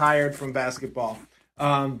since retired from basketball.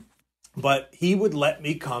 But he would let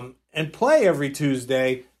me come and play every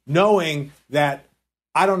Tuesday, knowing that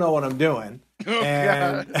I don't know what I'm doing. Oh,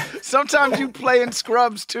 and God. Sometimes you play in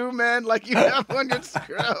scrubs too, man. Like you have on your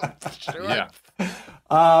scrubs. Sure. Yeah.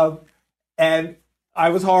 And I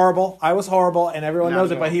was horrible, and everyone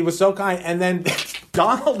knows it. But he was so kind. And then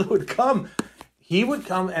Donald would come. He would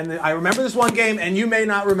come, and I remember this one game, and you may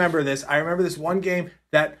not remember this. I remember this one game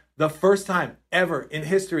that the first time ever in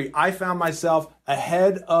history, I found myself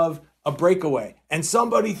ahead of a breakaway, and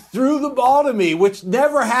somebody threw the ball to me, which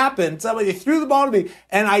never happened. Somebody threw the ball to me,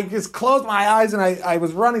 and I just closed my eyes, and I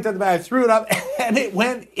was running to the back. I threw it up, and it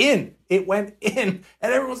went in. And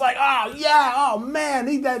everyone was like, "Oh yeah, oh man,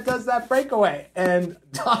 he does that breakaway." And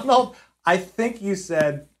Donald, I think you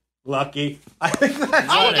said, "Lucky." I think that's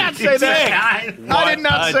I did not say that. I did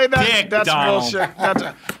not say that. Dick, that's Donald. bullshit.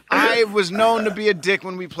 I was known to be a dick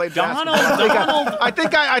when we played basketball. Donald. I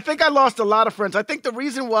think I lost a lot of friends. I think the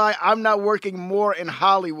reason why I'm not working more in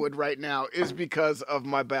Hollywood right now is because of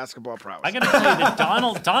my basketball prowess. I got to tell you that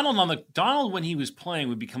Donald, when he was playing,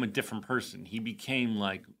 would become a different person. He became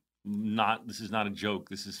like, this is not a joke.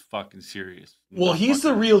 This is fucking serious. Well, he's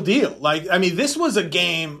the real deal. Like, I mean, this was a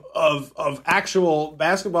game of actual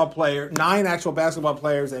basketball player, 9 actual basketball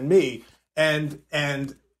players and me. And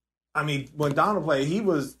I mean, when Donald played, he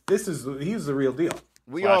was the real deal.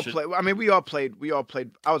 We all played. I mean, we all played.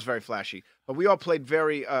 I was very flashy, but we all played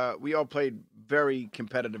very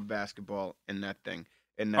competitive basketball in that thing.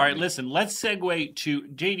 All right, listen, let's segue to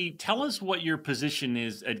JD. Tell us what your position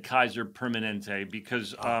is at Kaiser Permanente,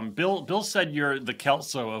 because Bill said you're the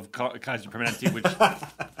Kelso of Kaiser Permanente,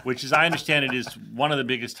 which is, I understand it, is one of the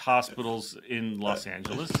biggest hospitals in Los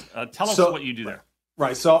Angeles. Tell us what you do there.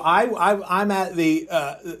 Right. So I'm at the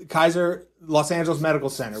Kaiser Los Angeles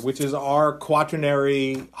Medical Center, which is our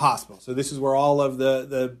quaternary hospital. So this is where all of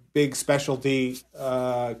the big specialty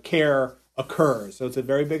care occurs. So it's a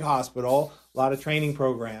very big hospital, a lot of training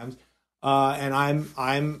programs. And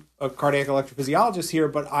I'm a cardiac electrophysiologist here,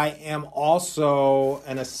 but I am also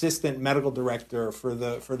an assistant medical director for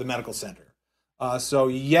the medical center. So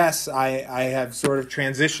yes, I have sort of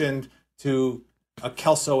transitioned to a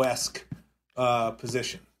Kelso-esque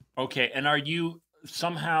position. Okay, and are you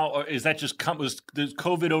somehow, or is that just does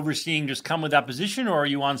COVID overseeing just come with that position, or are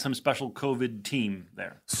you on some special COVID team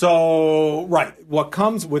there? So right, what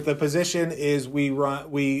comes with the position is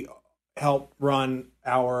we help run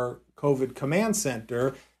our COVID command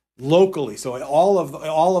center locally. So all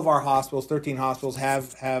of our hospitals, 13 hospitals,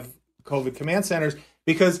 have COVID command centers,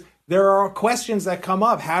 because there are questions that come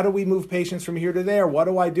up. How do we move patients from here to there? What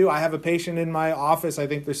do I do? I have a patient in my office. I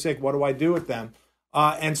think they're sick. What do I do with them?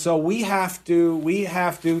 And so we have to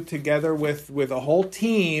together with a whole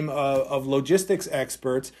team of logistics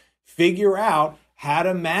experts, figure out how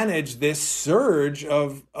to manage this surge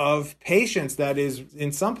of patients that is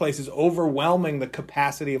in some places overwhelming the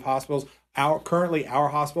capacity of hospitals. Currently our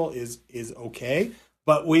hospital is okay,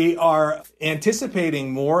 but we are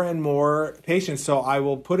anticipating more and more patients. So I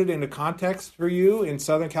will put it into context for you. In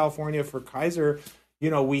Southern California for Kaiser,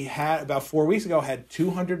 we had about 4 weeks ago had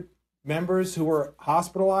 200 members who were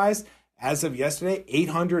hospitalized. As of yesterday,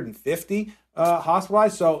 850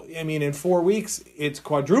 hospitalized. So, I mean, in 4 weeks, it's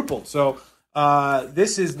quadrupled. So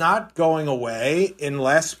this is not going away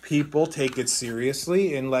unless people take it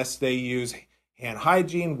seriously, unless they use hand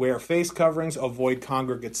hygiene, wear face coverings, avoid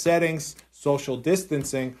congregate settings, social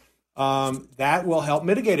distancing. That will help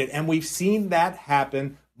mitigate it. And we've seen that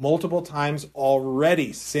happen multiple times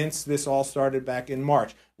already since this all started back in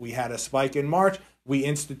March. We had a spike in March. We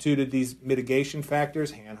instituted these mitigation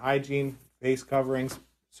factors, hand hygiene, face coverings,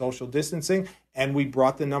 social distancing, and we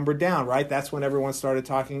brought the number down, right? That's when everyone started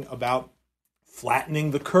talking about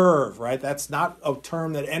flattening the curve, right? That's not a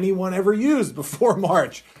term that anyone ever used before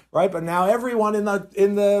March, right? But now everyone in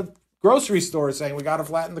the grocery store is saying we got to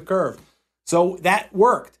flatten the curve. So that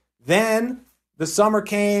worked. Then the summer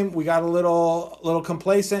came, we got a little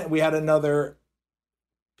complacent. We had another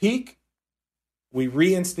peak. We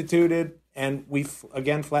reinstituted, and we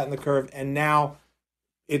again flattened the curve. And now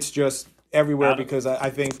it's just everywhere because I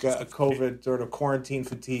think COVID sort of quarantine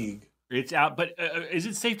fatigue. It's out, but is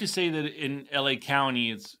it safe to say that in LA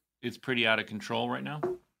County it's pretty out of control right now?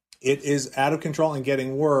 It is out of control and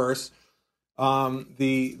getting worse.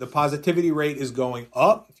 The positivity rate is going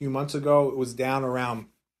up. A few months ago, it was down around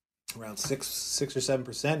 6 or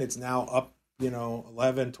 7%. It's now up,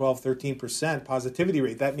 11, 12, 13% positivity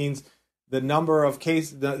rate. That means the number of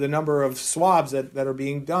the number of swabs that are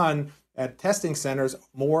being done at testing centers,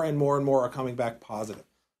 more and more and more are coming back positive.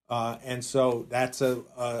 And so that's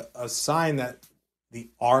a sign that the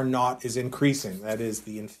R0 is increasing. That is,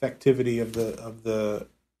 the infectivity of the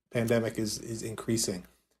pandemic is increasing.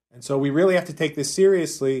 And so we really have to take this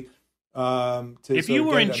seriously. If you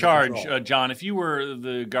were in charge, John, if you were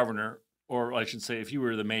the governor, or I should say, if you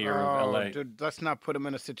were the mayor of LA. Dude, let's not put him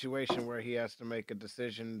in a situation where he has to make a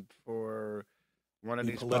decision for one of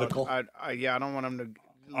these political. I don't want him to.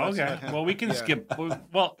 Okay, well, we can skip.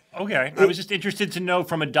 Well, okay. I was just interested to know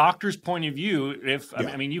from a doctor's point of view. If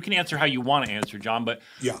I mean, you can answer how you want to answer, John. But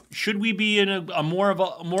should we be in a more of a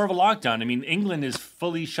lockdown? I mean, England is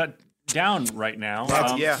fully shut down right now.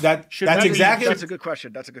 That's a good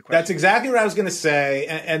question. That's exactly what I was going to say.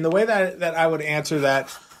 And the way that I would answer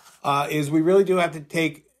that is we really do have to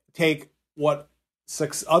take what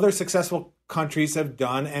other successful countries have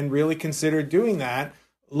done and really consider doing that.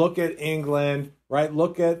 Look at England, right?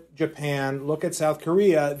 Look at Japan. Look at South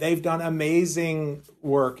Korea. They've done amazing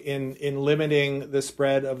work in limiting the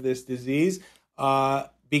spread of this disease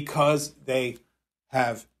because they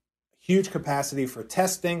have huge capacity for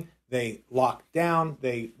testing. They lock down,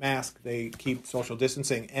 they mask, they keep social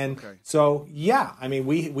distancing. And so, I mean,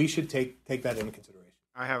 we should take that into consideration.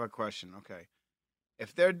 I have a question. Okay.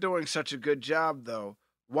 If they're doing such a good job, though,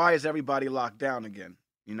 why is everybody locked down again?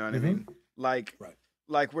 You know what I mean? Like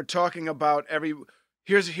we're talking about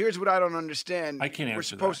here's what I don't understand. I can't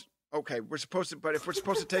answer that. Okay, we're supposed to, but if we're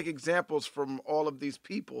supposed to take examples from all of these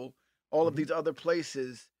people, all of these other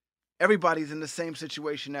places, everybody's in the same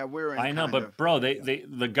situation that we're in. I know, but bro,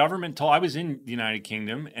 the government told. I was in the United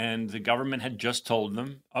Kingdom, and the government had just told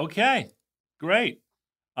them, okay, great,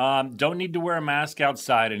 don't need to wear a mask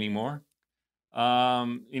outside anymore.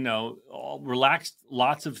 Relaxed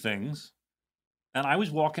lots of things. And I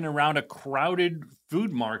was walking around a crowded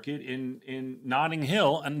food market in Notting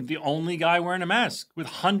Hill, and the only guy wearing a mask with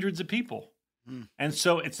hundreds of people. And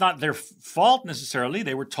so it's not their fault necessarily.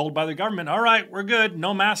 They were told by the government, all right, we're good.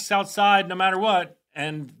 No masks outside, no matter what.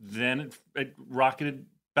 And then it rocketed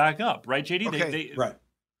back up. Right, JD? Okay. Right.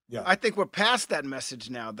 Yeah. I think we're past that message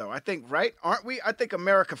now, though. I think, right? Aren't we? I think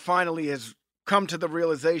America finally has come to the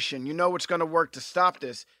realization, what's going to work to stop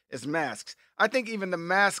this is masks. I think even the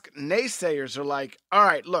mask naysayers are like, all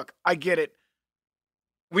right, look, I get it.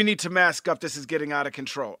 We need to mask up. This is getting out of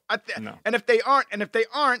control. No. And if they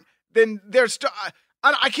aren't, then there's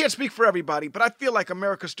I can't speak for everybody, but I feel like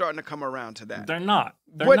America's starting to come around to that. They're not.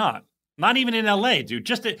 They're not. Not even in LA, dude.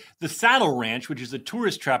 Just the Saddle Ranch, which is a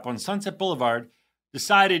tourist trap on Sunset Boulevard,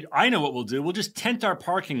 decided, I know what we'll do. We'll just tent our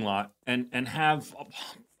parking lot and have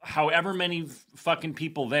however many fucking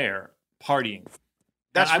people there partying.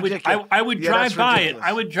 That's ridiculous. I would drive by it.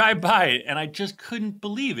 I would drive by it, and I just couldn't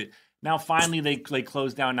believe it. Now, finally, they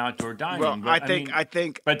closed down outdoor dining. Well, I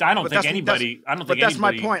think, but I don't think anybody. But that's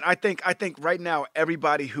my point. I think right now,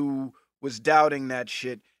 everybody who was doubting that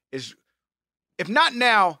shit is, if not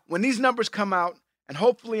now, when these numbers come out, and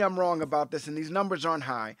hopefully I'm wrong about this, and these numbers aren't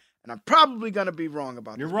high, and I'm probably going to be wrong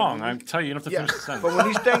about this. You're wrong. I tell you, you don't have to finish the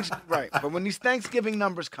sentence. But when these Thanksgiving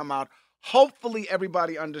numbers come out, hopefully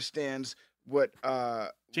everybody understands what.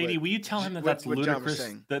 JD, will you tell him that's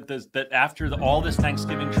ludicrous? That after all this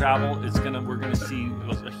Thanksgiving travel, we're gonna see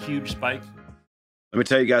a huge spike. Let me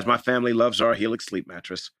tell you guys, my family loves our Helix sleep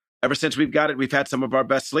mattress. Ever since we've got it, we've had some of our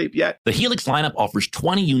best sleep yet. The Helix lineup offers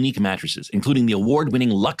 20 unique mattresses, including the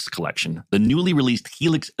award-winning Luxe Collection, the newly released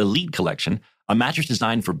Helix Elite Collection, a mattress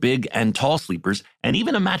designed for big and tall sleepers, and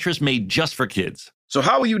even a mattress made just for kids. So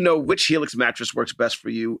how will you know which Helix mattress works best for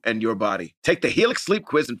you and your body? Take the Helix Sleep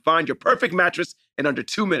Quiz and find your perfect mattress in under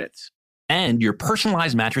 2 minutes. And your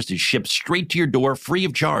personalized mattress is shipped straight to your door free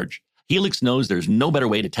of charge. Helix knows there's no better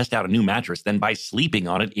way to test out a new mattress than by sleeping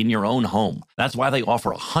on it in your own home. That's why they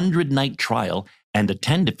offer a 100-night trial and a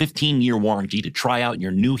 10 to 15-year warranty to try out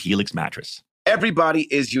your new Helix mattress. Everybody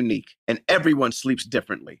is unique, and everyone sleeps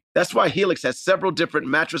differently. That's why Helix has several different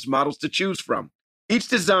mattress models to choose from, each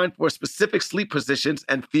designed for specific sleep positions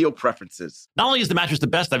and feel preferences. Not only is the mattress the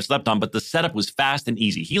best I've slept on, but the setup was fast and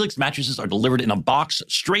easy. Helix mattresses are delivered in a box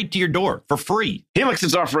straight to your door for free. Helix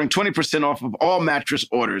is offering 20% off of all mattress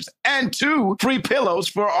orders and 2 free pillows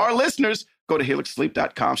for our listeners. Go to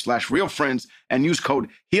helixsleep.com/realfriends and use code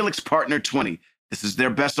HelixPartner20. This is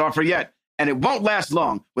their best offer yet, and it won't last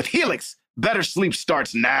long. With Helix, better sleep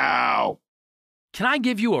starts now. Can I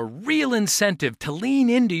give you a real incentive to lean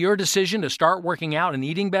into your decision to start working out and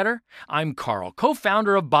eating better? I'm Carl,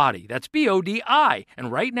 co-founder of Body. That's BODI.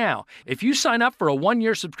 And right now, if you sign up for a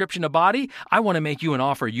 1-year subscription to Body, I want to make you an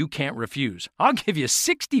offer you can't refuse. I'll give you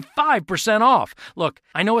 65% off. Look,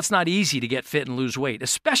 I know it's not easy to get fit and lose weight,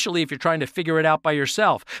 especially if you're trying to figure it out by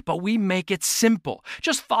yourself, but we make it simple.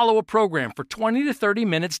 Just follow a program for 20 to 30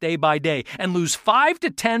 minutes day by day and lose 5 to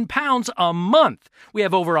 10 pounds a month. We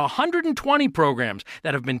have over 120 programs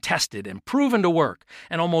that have been tested and proven to work,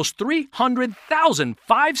 and almost 300,000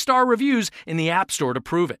 5-star reviews in the App Store to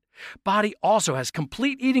prove it. Body also has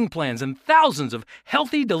complete eating plans and thousands of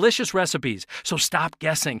healthy, delicious recipes. So stop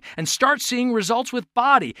guessing and start seeing results with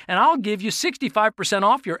Body, and I'll give you 65%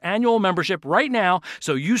 off your annual membership right now,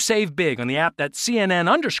 so you save big on the app that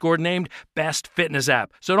CNN_ named Best Fitness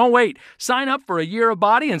App. So don't wait. Sign up for a year of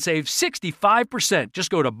Body and save 65%. Just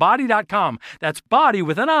go to body.com. That's body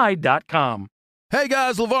with an I.com. Hey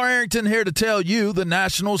guys, LeVar Arrington here to tell you the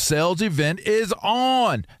national sales event is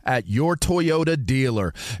on at your Toyota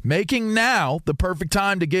dealer, making now the perfect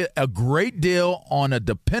time to get a great deal on a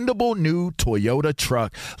dependable new Toyota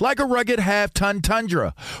truck, like a rugged half-ton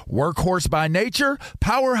Tundra. Workhorse by nature,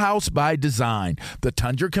 powerhouse by design. The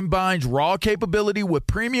Tundra combines raw capability with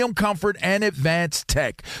premium comfort and advanced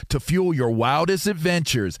tech to fuel your wildest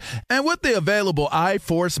adventures. And with the available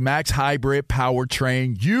iForce Max Hybrid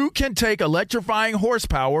powertrain, you can take electrifying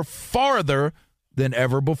horsepower farther than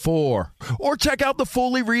ever before. Or check out the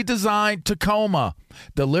fully redesigned Tacoma.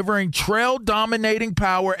 delivering trail-dominating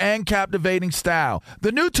power and captivating style.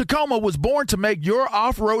 The new Tacoma was born to make your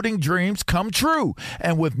off-roading dreams come true.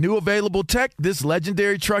 And with new available tech, this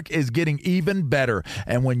legendary truck is getting even better.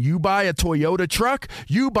 And when you buy a Toyota truck,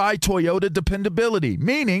 you buy Toyota dependability,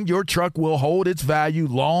 meaning your truck will hold its value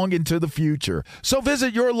long into the future. So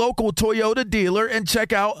visit your local Toyota dealer and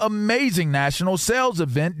check out amazing national sales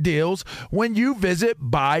event deals when you visit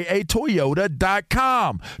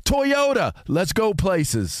buyatoyota.com. Toyota, let's go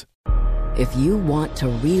places. If you want to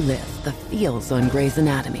relive the feels on Grey's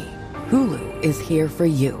Anatomy, Hulu is here for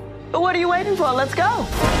you. But what are you waiting for? Let's go.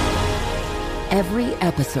 Every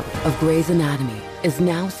episode of Grey's Anatomy is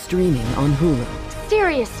now streaming on Hulu.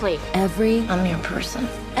 Seriously. I'm your person.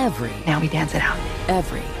 Every. Now we dance it out.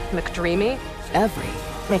 Every. McDreamy. Every.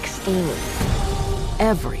 McSteamy.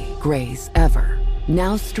 Every Grey's ever.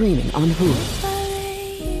 Now streaming on Hulu.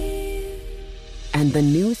 And the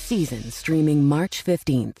new season streaming March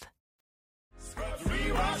 15th.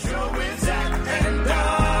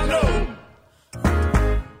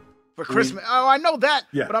 For Christmas. Oh, I know that.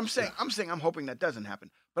 Yeah. But I'm hoping that doesn't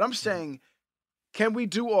happen. But I'm saying, can we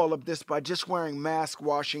do all of this by just wearing masks,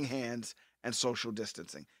 washing hands, and social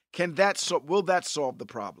distancing? Will that solve the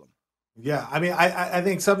problem? Yeah, I mean, I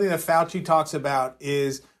think something that Fauci talks about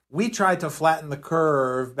is we tried to flatten the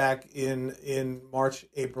curve back in March,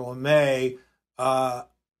 April, and May,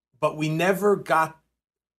 but we never got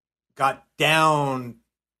down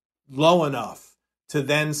low enough to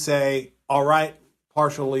then say, all right,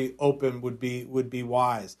 partially open would be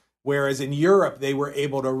wise. Whereas in Europe, they were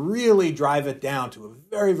able to really drive it down to a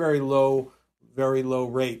very, very low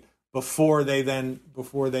rate before they then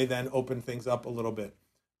opened things up a little bit.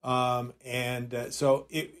 So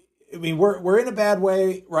we're in a bad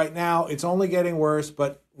way right now. It's only getting worse,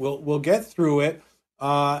 but we'll get through it.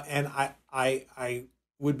 And I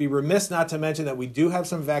would be remiss not to mention that we do have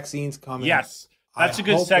some vaccines coming. Yes. That's a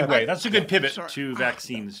good segue. That's a good pivot to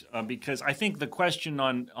vaccines, because I think the question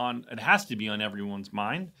on it has to be on everyone's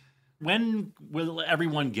mind. When will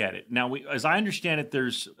everyone get it? Now, as I understand it,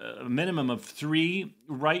 there's a minimum of 3,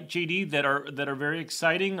 right, JD, that are very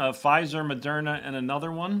exciting. Pfizer, Moderna, and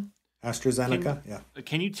another one. AstraZeneca,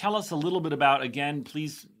 Can you tell us a little bit about, again,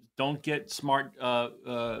 please don't get smart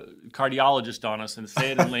cardiologist on us and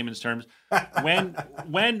say it in layman's terms.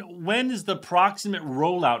 When is the proximate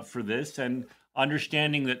rollout for this? And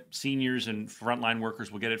understanding that seniors and frontline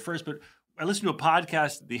workers will get it first. But I listened to a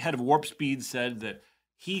podcast. The head of Warp Speed said that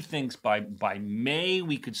he thinks by May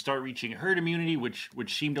we could start reaching herd immunity, which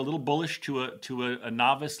seemed a little bullish to a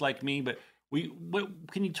novice like me. But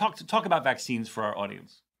can you talk about vaccines for our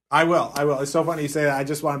audience? I will. It's so funny you say that. I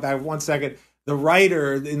just want to back 1 second. The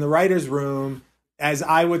writer in the writer's room, as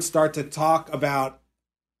I would start to talk about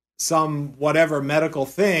some whatever medical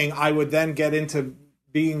thing, I would then get into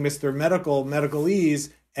being Mr.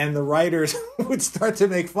 Medicalese, and the writers would start to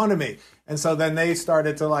make fun of me. And so then they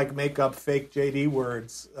started to make up fake JD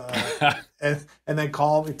words and then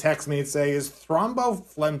call me, text me and say, is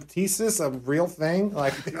thrombophlebitis a real thing?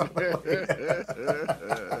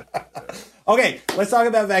 Okay, let's talk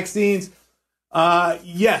about vaccines.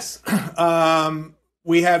 Yes,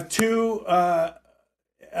 we have 2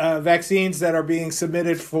 vaccines that are being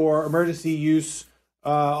submitted for emergency use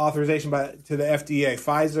authorization to the FDA.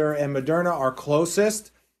 Pfizer and Moderna are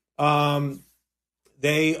closest.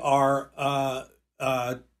 They are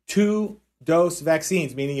 2-dose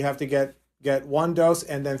vaccines, meaning you have to get 1 dose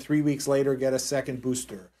and then 3 weeks later get a second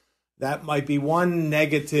booster. That might be one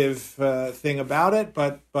negative thing about it,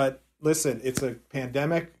 but listen, it's a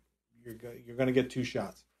pandemic. You're going to get 2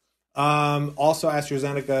 shots. Also,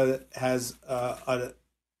 AstraZeneca has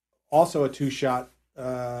also a 2-shot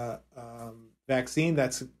vaccine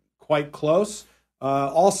that's quite close.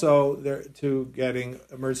 Also, to getting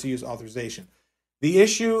emergency use authorization. The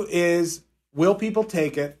issue is, will people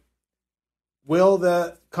take it? Will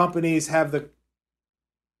the companies have the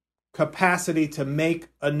capacity to make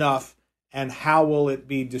enough, and how will it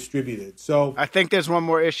be distributed? So I think there's one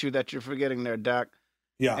more issue that you're forgetting there, Doc.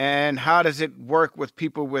 Yeah. And how does it work with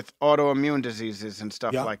people with autoimmune diseases and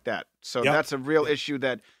stuff like that? So that's a real issue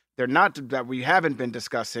that that we haven't been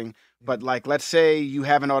discussing. But let's say you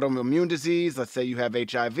have an autoimmune disease, let's say you have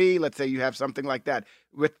HIV, let's say you have something like that.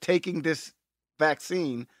 With taking this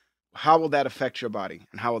vaccine, how will that affect your body,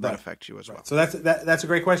 and how will that affect you as well? So that's a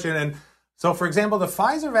great question. And so, for example, the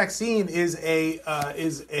Pfizer vaccine is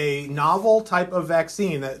a novel type of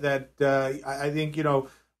vaccine that I think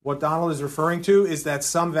what Donald is referring to is that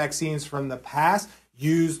some vaccines from the past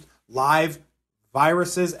used live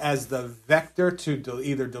viruses as the vector to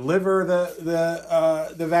either deliver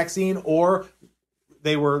the vaccine or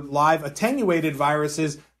were live attenuated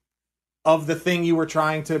viruses of the thing you were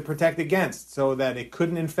trying to protect against, so that it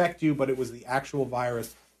couldn't infect you, but it was the actual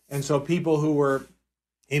virus. And so people who were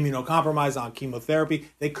immunocompromised on chemotherapy,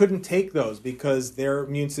 they couldn't take those because their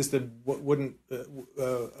immune system could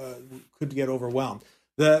get overwhelmed.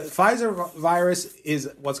 The Pfizer virus is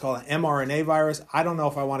what's called an mRNA virus. I don't know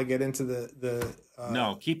if I want to get into the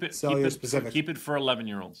no, keep it specific. Keep it for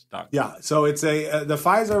 11-year-olds, Doc. Yeah, so it's the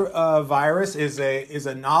Pfizer virus is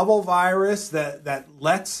a novel virus that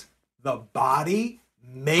lets the body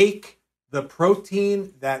make the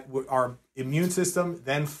protein that our immune system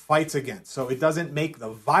then fights against. So it doesn't make the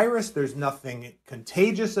virus. There's nothing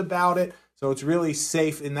contagious about it. So it's really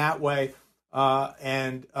safe in that way. But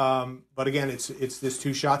again, it's this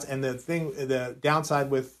 2 shots. And one of the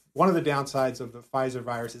downsides of the Pfizer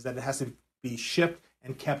virus is that it has to be shipped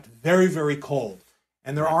and kept very, very cold.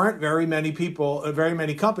 And there aren't very many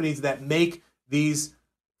companies that make these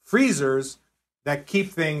freezers that keep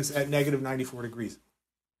things at negative 94 degrees.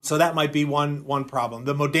 So that might be one problem.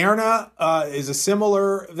 The Moderna is a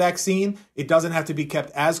similar vaccine. It doesn't have to be kept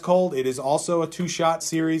as cold. It is also a 2-shot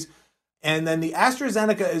series. And then the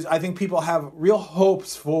AstraZeneca is, I think people have real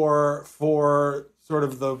hopes for sort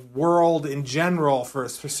of the world in general, for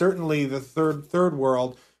certainly the third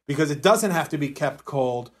world, because it doesn't have to be kept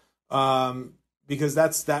cold. Because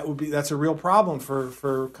that's a real problem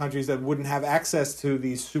for countries that wouldn't have access to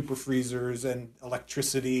these super freezers and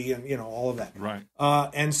electricity and all of that. Right.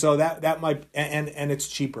 And so that might and it's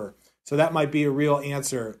cheaper. So that might be a real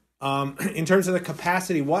answer. In terms of the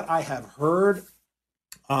capacity, what I have heard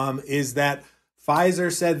is that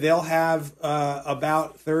Pfizer said they'll have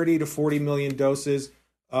about 30 to 40 million doses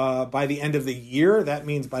by the end of the year. That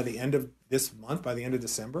means by the end of this month, by the end of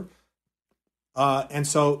December. And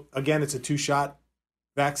so again, it's a 2-shot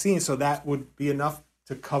vaccine, so that would be enough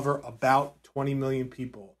to cover about 20 million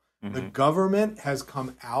people. Mm-hmm. The government has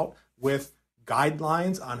come out with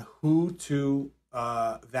guidelines on who to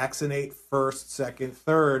vaccinate first, second,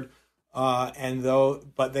 third,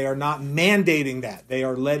 but they are not mandating that. They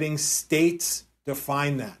are letting states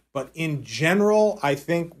define that. But in general, I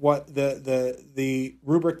think what the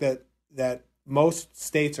rubric that most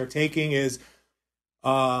states are taking is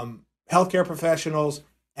healthcare professionals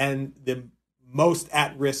and the most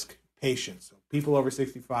at-risk patients, so people over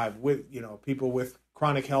 65, with people with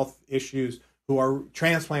chronic health issues, who are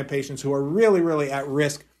transplant patients, who are really, really at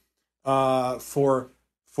risk for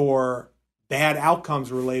bad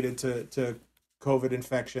outcomes related to COVID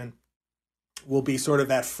infection, will be sort of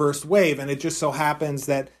that first wave. And it just so happens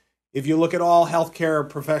that if you look at all healthcare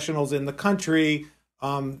professionals in the country,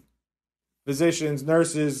 physicians,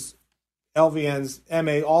 nurses, LVNs,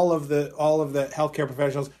 MA, all of the healthcare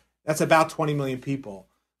professionals, that's about 20 million people.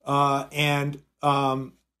 Again,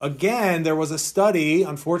 there was a study,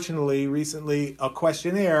 unfortunately, recently, a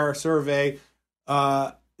questionnaire survey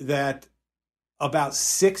that about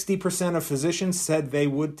 60% of physicians said they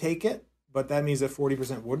would take it, but that means that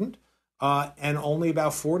 40% wouldn't. And only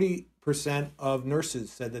about 40% of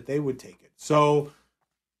nurses said that they would take it. So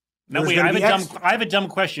now, wait, I have a dumb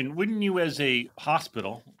question. Wouldn't you, as a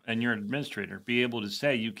hospital and you're an administrator, be able to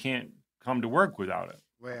say you can't come to work without it?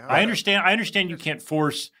 I understand you can't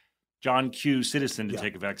force John Q. Citizen to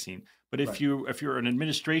take a vaccine, but if you're an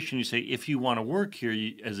administration, you say if you want to work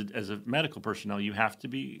here as a medical personnel, you have to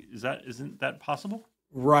be. Isn't that possible?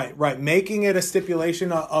 Right. Making it a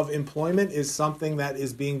stipulation of employment is something that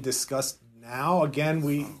is being discussed now. Again,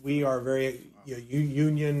 we are very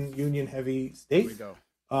union heavy state. Here we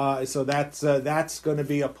go. So that's going to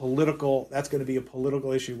be a political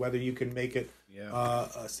issue, whether you can make it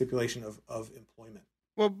a stipulation of employment.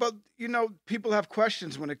 Well, but people have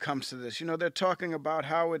questions when it comes to this. They're talking about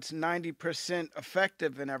how it's 90%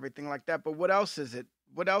 effective and everything like that. But what else is it?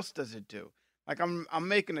 What else does it do? Like I'm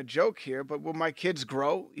making a joke here, but will my kids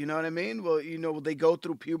grow? You know what I mean? Will will they go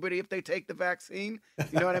through puberty if they take the vaccine?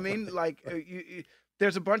 You know what I mean? Like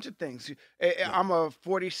there's a bunch of things. I'm a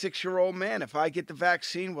 46-year-old man. If I get the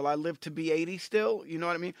vaccine, will I live to be 80 still? You know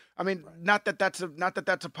what I mean? I mean, not that that's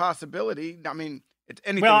a possibility. I mean, it's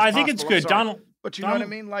anything. Well, I think it's good, Donald. But you know what I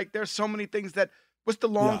mean? Like, there's so many things that. What's the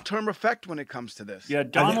long-term effect when it comes to this? Yeah,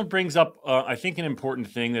 Donald brings up, I think, an important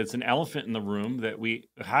thing that's an elephant in the room that we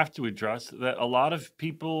have to address, that a lot of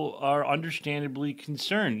people are understandably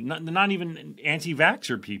concerned. Not even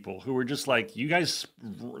anti-vaxxer people who are just like, you guys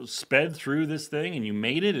sped through this thing and you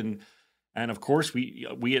made it. And of course, we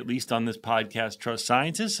at least on this podcast trust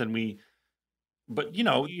scientists. But,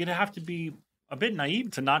 you'd have to be a bit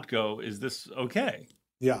naive to not go, is this okay?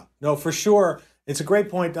 Yeah, no, for sure. It's a great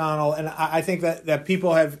point, Donald, and I think that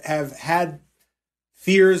people have had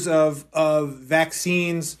fears of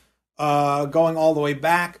vaccines going all the way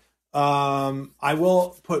back. I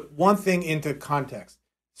will put one thing into context.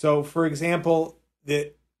 So, for example,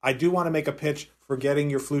 I do want to make a pitch for getting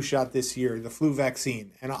your flu shot this year, the flu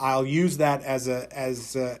vaccine, and I'll use that as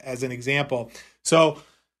an example. So,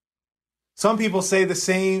 some people say the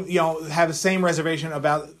same, have the same reservation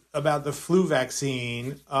about the flu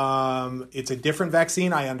vaccine. It's a different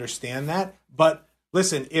vaccine. I understand that, but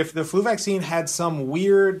listen, if the flu vaccine had some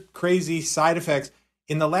weird, crazy side effects,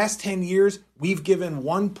 in the last 10 years, we've given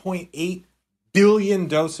 1.8 billion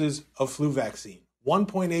doses of flu vaccine.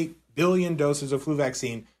 1.8 billion doses of flu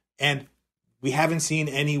vaccine, and we haven't seen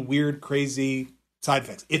any weird, crazy side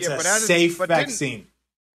effects. It's a safe vaccine.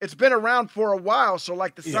 It's been around for a while, so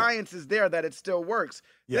like the science is there that it still works.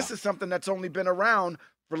 Yeah. This is something that's only been around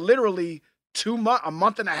for literally 2 months, a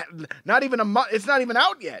month and a half, not even a month. It's not even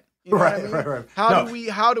out yet. You know what I mean? Right.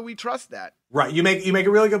 How do we trust that? Right. You make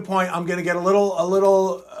a really good point. I'm going to get a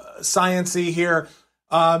little sciencey here.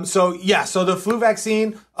 So the flu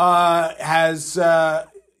vaccine has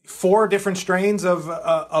 4 different strains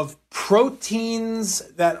of proteins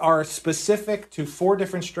that are specific to 4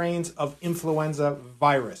 different strains of influenza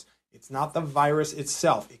virus. It's not the virus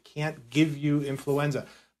itself. It can't give you influenza.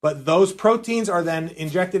 But those proteins are then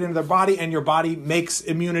injected into the body, and your body makes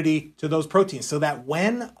immunity to those proteins. So that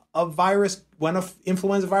when an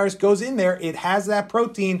influenza virus goes in there, it has that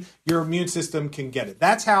protein, your immune system can get it.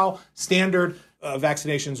 That's how standard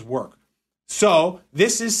vaccinations work. So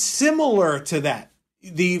this is similar to that.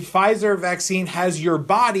 The Pfizer vaccine has your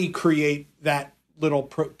body create that little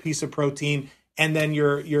piece of protein, and then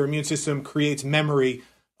your immune system creates memory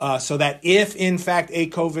so that if, in fact, a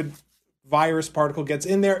COVID virus particle gets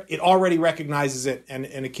in there, it already recognizes it, and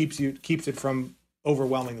it keeps it from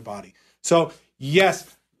overwhelming the body. So,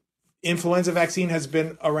 yes, influenza vaccine has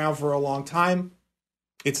been around for a long time.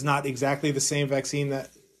 It's not exactly the same vaccine that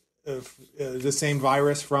the same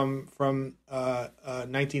virus from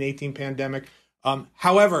 1918 pandemic.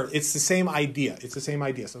 However, it's the same idea.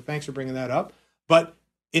 So thanks for bringing that up. But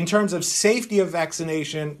in terms of safety of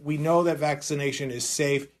vaccination, we know that vaccination is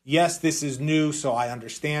safe. Yes, this is new, so I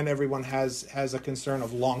understand everyone has a concern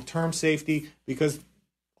of long-term safety because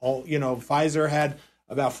Pfizer had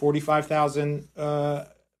about 45,000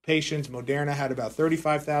 patients. Moderna had about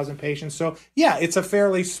 35,000 patients. So yeah, it's a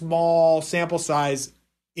fairly small sample size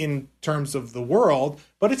in terms of the world,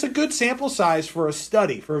 but it's a good sample size for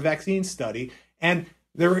a vaccine study. And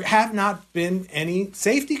there have not been any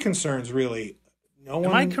safety concerns, really. Am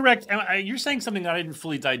I correct? You're saying something that I didn't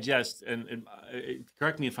fully digest, and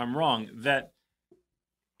correct me if I'm wrong, that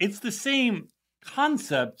it's the same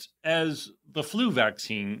concept as the flu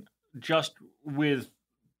vaccine, just with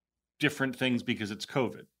different things because it's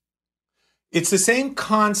COVID. It's the same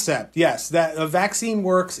concept, yes. That a vaccine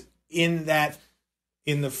works in that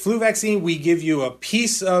in the flu vaccine, we give you a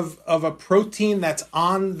piece of a protein that's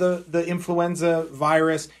on the influenza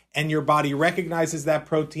virus, and your body recognizes that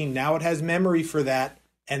protein. Now it has memory for that.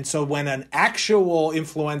 And so when an actual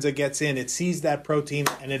influenza gets in, it sees that protein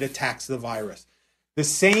and it attacks the virus. The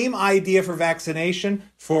same idea for vaccination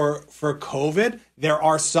for COVID. There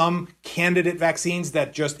are some candidate vaccines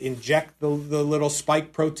that just inject the little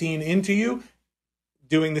spike protein into you,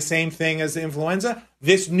 doing the same thing as the influenza.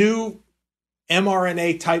 This new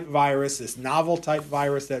mRNA type virus, this novel type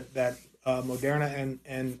virus that Moderna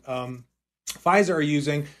and Pfizer are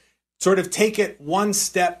using, sort of take it one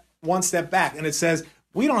step back, and it says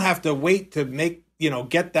we don't have to wait to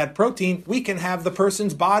get that protein. We can have the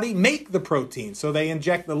person's body make the protein. So they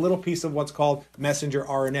inject a little piece of what's called messenger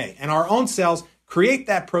RNA, and our own cells create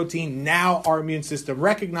that protein. Now our immune system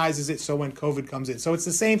recognizes it. So when COVID comes in, so it's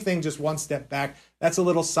the same thing, just one step back. That's a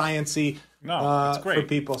little sciencey for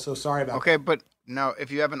people. So sorry about that. Okay, but now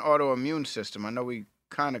if you have an autoimmune system, I know we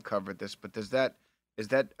kind of covered this, but is that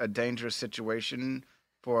a dangerous situation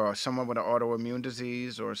for someone with an autoimmune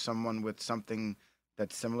disease or someone with something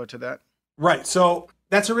that's similar to that? Right. So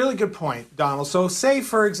that's a really good point, Donald. So say,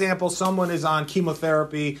 for example, someone is on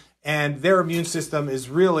chemotherapy and their immune system is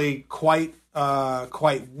really quite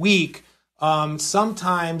weak.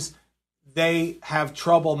 Sometimes they have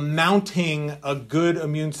trouble mounting a good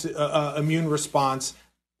immune response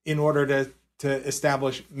in order to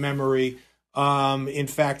establish memory. In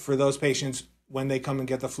fact, for those patients, when they come and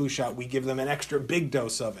get the flu shot, we give them an extra big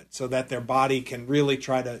dose of it so that their body can really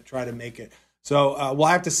try to make it. So we'll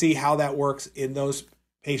have to see how that works in those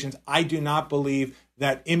patients. I do not believe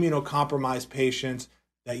that immunocompromised patients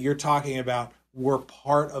that you're talking about were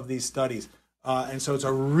part of these studies. And so it's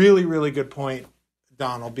a really, really good point,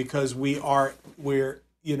 Donald, because we're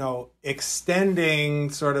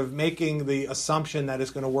extending, sort of making the assumption that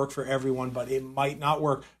it's going to work for everyone, but it might not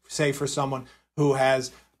work, say, for someone who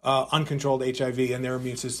has uncontrolled HIV and their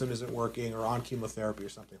immune system isn't working or on chemotherapy or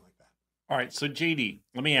something like that. All right, so JD,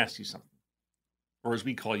 let me ask you something, or as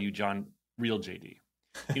we call you, John, real JD.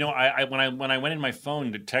 When I went in my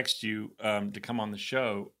phone to text you to come on the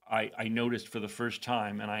show, I noticed for the first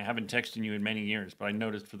time, and I haven't texted you in many years, but I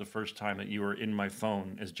noticed for the first time that you were in my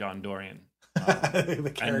phone as John Dorian.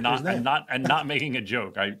 And not making a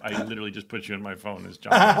joke. I literally just put you in my phone as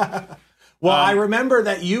John. Well, I remember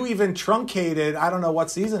that you even truncated, I don't know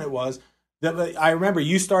what season it was, I remember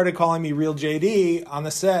you started calling me Real JD on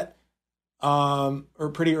the set or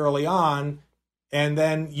pretty early on, and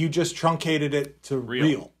then you just truncated it to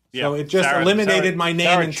Real. Yeah. So it just eliminated my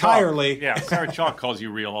name entirely. Chalk. Yeah, Sarah Chalk calls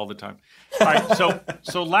you Real all the time. All right,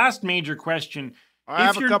 so last major question. I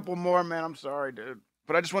have a couple more, man. I'm sorry, dude.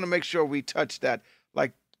 But I just want to make sure we touch that,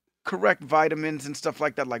 like correct vitamins and stuff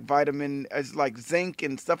like that, like like zinc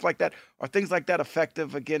and stuff like that. Are things like that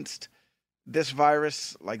effective against this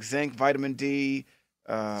virus, like zinc, vitamin D,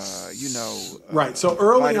 Right. So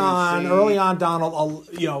early on, Donald,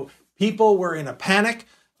 people were in a panic.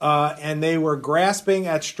 And they were grasping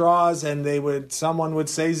at straws, and someone would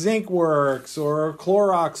say zinc works or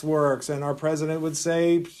Clorox works, and our president would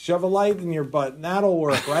say shove a light in your butt and that'll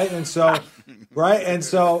work, right? And so,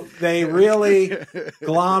 they really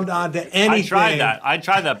glommed onto anything. I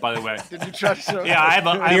tried that, by the way. Did you try so? Yeah, I have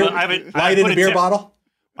a light in the beer bottle.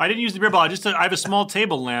 I didn't use the beer bottle. I have a small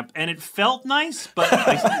table lamp, and it felt nice, but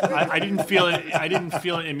I didn't feel it. I didn't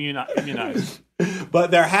feel it immunized. But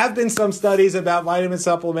there have been some studies about vitamin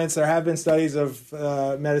supplements. There have been studies of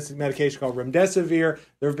medication called remdesivir.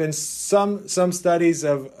 There have been some studies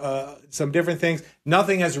of some different things.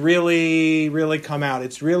 Nothing has really come out.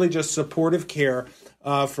 It's really just supportive care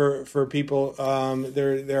for people.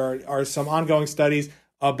 There are some ongoing studies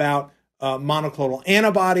about monoclonal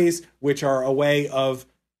antibodies, which are a way of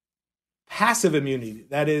passive immunity.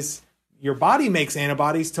 That is, your body makes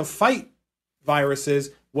antibodies to fight viruses.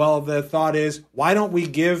 Well, the thought is, why don't we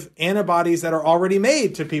give antibodies that are already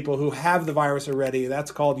made to people who have the virus already?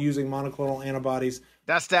 That's called using monoclonal antibodies.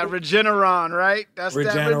 That's that Regeneron, right? That's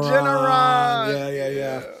Regeneron. That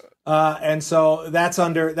Regeneron. Yeah. And so that's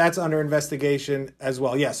under investigation as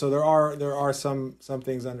well. Yeah. So there are some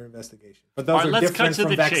things under investigation, but those are different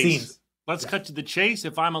from vaccines. Let's cut to the chase.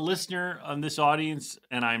 If I'm a listener on this audience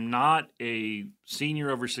and I'm not a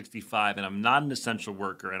senior over 65 and I'm not an essential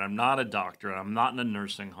worker and I'm not a doctor and I'm not in a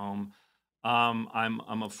nursing home, I'm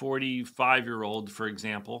a 45-year-old, for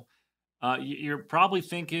example, you're probably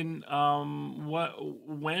thinking,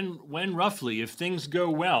 when roughly, if things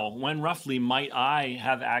go well, when roughly might I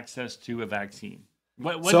have access to a vaccine?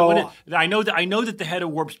 I know that the head of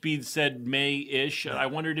Warp Speed said May-ish. I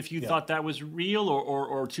wondered if you thought that was real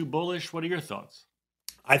or too bullish. What are your thoughts?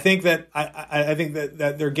 I think that I think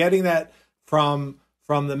that they're getting that from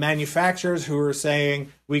the manufacturers who are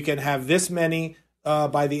saying we can have this many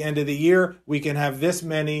by the end of the year, we can have this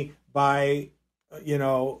many by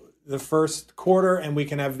the first quarter, and we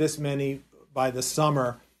can have this many by the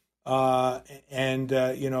summer, and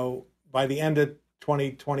by the end of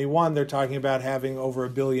 2021, they're talking about having over a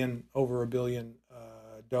billion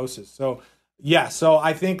doses. So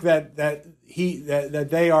I think that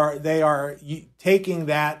they are taking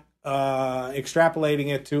that, extrapolating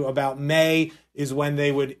it to about May is when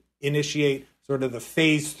they would initiate sort of the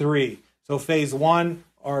phase 3. So phase 1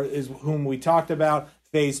 is whom we talked about.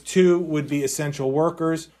 Phase 2 would be essential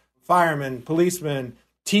workers, firemen, policemen,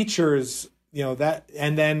 teachers. That,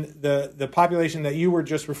 and then the population that you were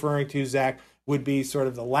just referring to, Zach, would be sort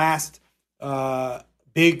of the last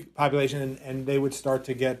big population, and they would start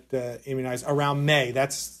to get immunized around May.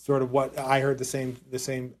 That's sort of what I heard. The same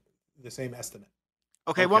estimate.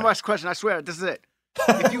 Okay, one last question. I swear, this is it.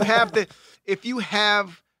 If you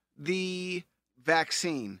have the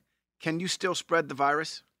vaccine, can you still spread the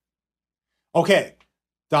virus? Okay,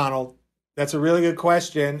 Donald, that's a really good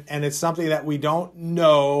question, and it's something that we don't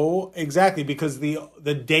know exactly because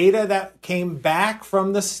the data that came back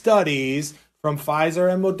from the studies from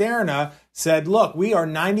Pfizer and Moderna said, look, we are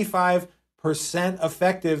 95%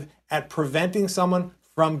 effective at preventing someone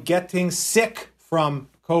from getting sick from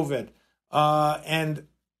COVID. And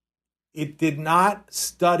it did not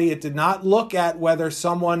look at whether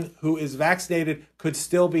someone who is vaccinated could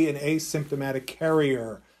still be an asymptomatic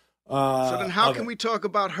carrier. So then how can we talk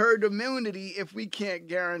about herd immunity if we can't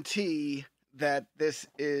guarantee that this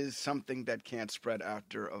is something that can't spread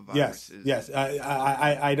after a virus? Yes.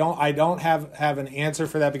 I don't have an answer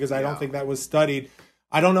for that because I don't think that was studied.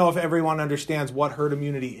 I don't know if everyone understands what herd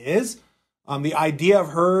immunity is. The idea of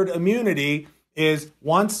herd immunity is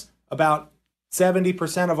once about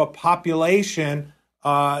 70% of a population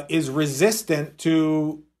is resistant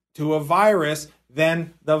to a virus,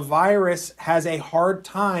 then the virus has a hard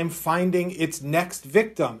time finding its next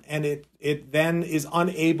victim, and it then is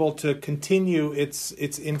unable to continue its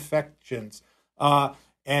infections,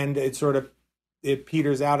 and it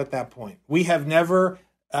peters out at that point. We have never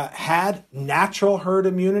had natural herd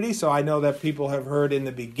immunity, so I know that people have heard in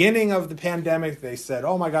the beginning of the pandemic, they said,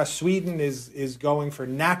 oh my gosh, Sweden is going for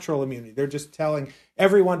natural immunity. They're just telling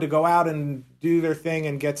everyone to go out and do their thing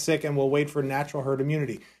and get sick, and we'll wait for natural herd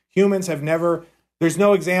immunity. Humans have never... There's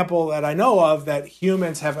no example that I know of that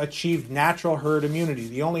humans have achieved natural herd immunity.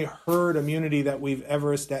 The only herd immunity that we've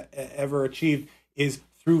ever achieved is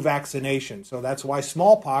through vaccination. So that's why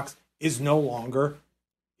smallpox is no longer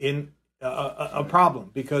in a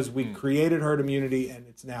problem, because we created herd immunity and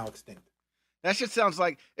it's now extinct. That just sounds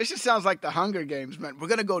like the Hunger Games, man. We're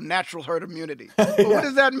gonna go natural herd immunity. But yeah. What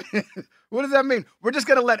does that mean? What does that mean? We're just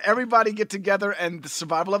gonna let everybody get together and the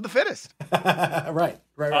survival of the fittest. Right.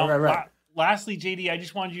 Lastly, JD, I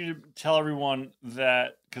just wanted you to tell everyone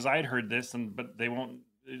that, because I had heard this, but they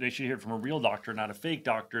should hear it from a real doctor, not a fake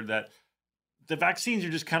doctor, that the vaccines are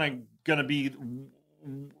just kind of going to be,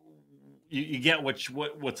 you get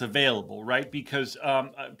what's available, right? Because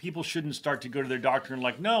people shouldn't start to go to their doctor and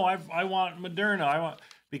like, no, I want Moderna,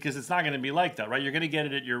 because it's not going to be like that, right? You're going to get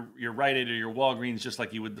it at your Rite Aid or your Walgreens, just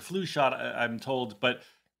like you would the flu shot, I'm told, but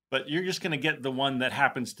you're just going to get the one that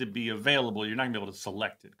happens to be available. You're not going to be able to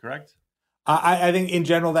select it, correct? I think in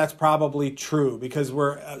general that's probably true, because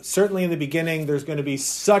we're certainly in the beginning, there's going to be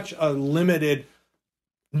such a limited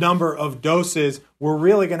number of doses. We're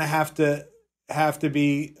really going to have to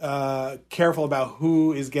be careful about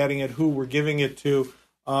who is getting it, who we're giving it to,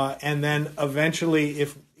 and then eventually,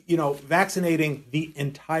 if vaccinating the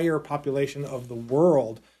entire population of the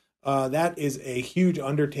world, that is a huge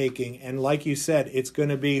undertaking. And like you said, it's going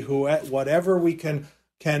to be whatever we can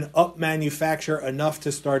up manufacture enough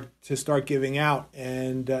to start giving out,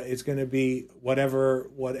 and it's going to be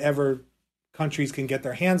whatever countries can get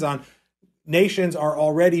their hands on. Nations are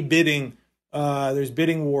already bidding. There's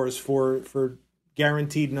bidding wars for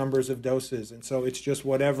guaranteed numbers of doses, and so it's just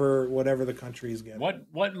whatever the countries get.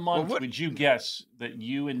 What month would you guess that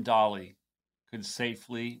you and Dolly could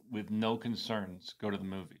safely, with no concerns, go to the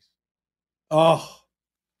movies? Oh.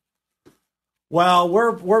 Well,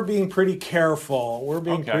 we're being pretty careful.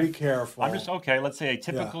 Pretty careful. I'm just let's say a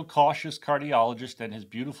typical cautious cardiologist and his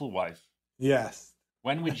beautiful wife. Yes.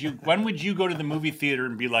 When would you go to the movie theater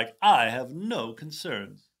and be like, I have no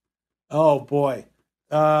concerns? Oh boy.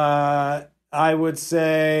 I would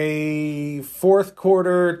say fourth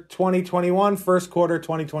quarter 2021, first quarter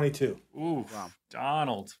 2022. Ooh, wow.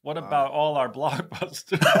 Donald, what about all our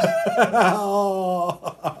blockbusters?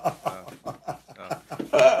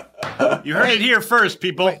 You heard it here first,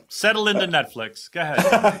 people. Wait. Settle into Netflix. Go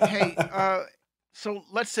ahead. Hey, so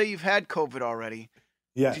let's say you've had COVID already.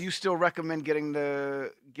 Yeah. Do you still recommend getting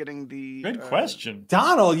the? Good question,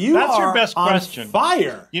 Donald. That's your best question.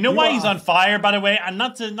 Fire. You know why he's on fire? By the way, and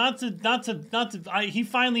not to. He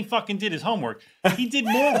finally fucking did his homework. He did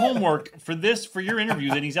more homework for your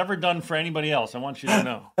interview than he's ever done for anybody else. I want you to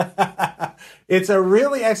know. It's a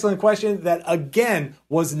really excellent question that again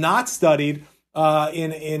was not studied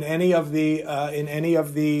in any of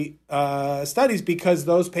the studies, because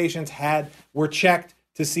those patients were checked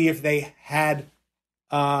to see if they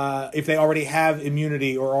already have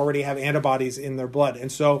immunity or already have antibodies in their blood, and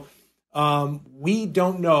so we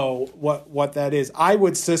don't know what that is. I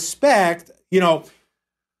would suspect,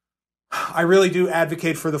 I really do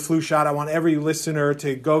advocate for the flu shot. I want every listener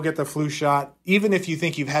to go get the flu shot, even if you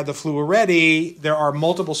think you've had the flu already. There are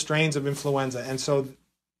multiple strains of influenza, and so,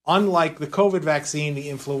 unlike the COVID vaccine, the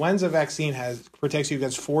influenza vaccine protects you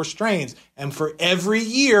against 4 strains. And for every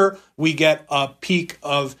year, we get a peak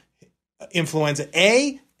of influenza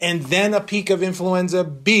A and then a peak of influenza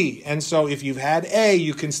B. And so if you've had A,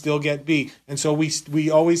 you can still get B. And so we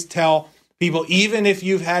always tell people, even if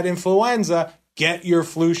you've had influenza, get your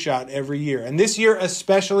flu shot every year. And this year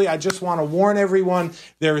especially, I just want to warn everyone,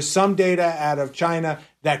 there is some data out of China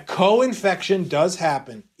that co-infection does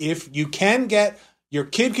happen. If you can get... Your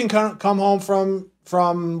kid can come home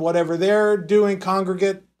from whatever they're doing,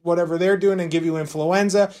 congregate, whatever they're doing, and give you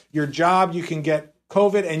influenza. Your job, you can get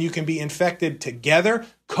COVID, and you can be infected together.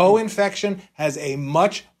 Co-infection has a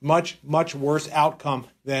much, much, much worse outcome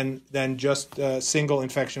than just single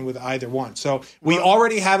infection with either one. So we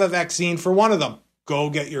already have a vaccine for one of them. Go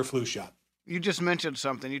get your flu shot. You just mentioned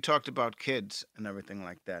something. You talked about kids and everything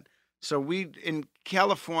like that. So in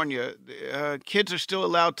California, kids are still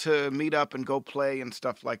allowed to meet up and go play and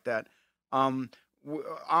stuff like that. I'm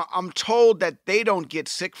told that they don't get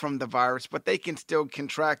sick from the virus, but they can still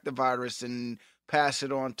contract the virus and pass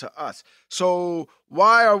it on to us. So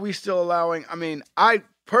why are we still allowing? I mean, I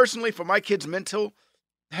personally, for my kids' mental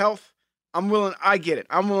health, I get it.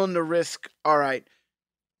 I'm willing to risk, all right,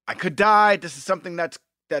 I could die. This is something that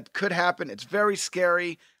could happen. It's very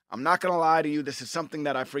scary. I'm not going to lie to you. This is something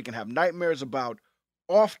that I freaking have nightmares about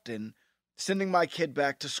often, sending my kid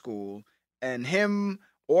back to school and him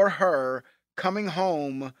or her coming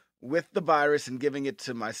home with the virus and giving it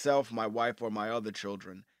to myself, my wife, or my other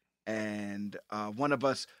children. And one of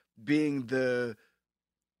us being the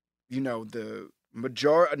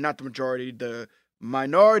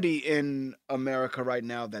minority in America right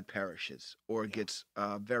now that perishes or gets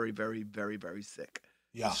very, very, very, very sick.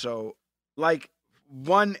 Yeah. So,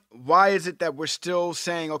 why is it that we're still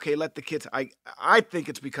saying, okay, let the kids? I think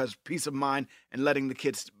it's because peace of mind and letting the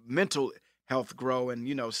kids' mental health grow,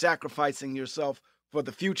 and sacrificing yourself for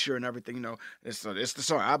the future and everything. It's the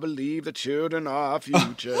song. I believe the children are our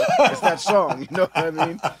future. It's that song. You know what I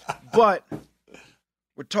mean? But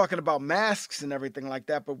we're talking about masks and everything like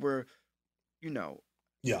that. But we're,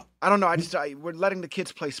 yeah. I don't know. We're letting the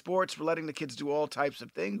kids play sports. We're letting the kids do all types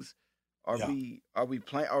of things. Are we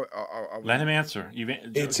playing? Let him answer.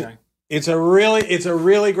 It's a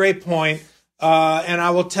really great point. And I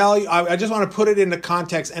will tell you, I just want to put it into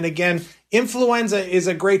context. And again, influenza is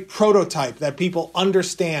a great prototype that people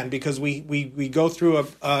understand because we go through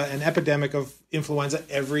an epidemic of influenza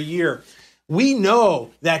every year. We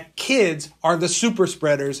know that kids are the super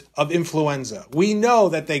spreaders of influenza. We know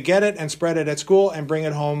that they get it and spread it at school and bring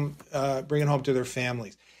it home to their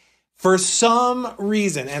families. For some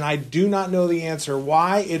reason, and I do not know the answer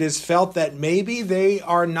why, it is felt that maybe they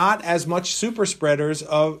are not as much super spreaders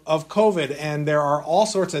of COVID. And there are all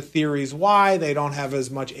sorts of theories why they don't have as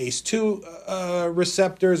much ACE2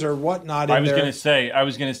 receptors or whatnot. I was going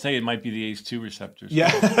to say it might be the ACE2 receptors. Yeah.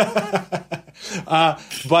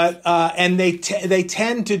 And they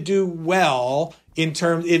tend to do well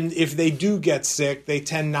if they do get sick, they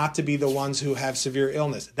tend not to be the ones who have severe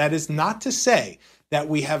illness. That is not to say that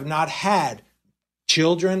we have not had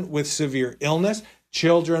children with severe illness,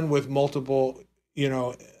 children with multiple,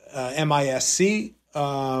 MISC,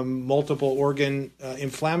 multiple organ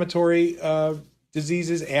inflammatory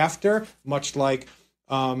diseases after, much like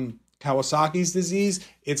Kawasaki's disease.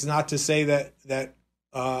 It's not to say that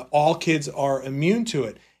all kids are immune to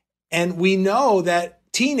it. And we know that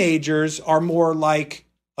teenagers are more like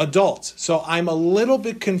adults. So I'm a little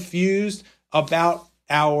bit confused about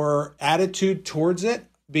our attitude towards it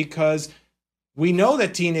because we know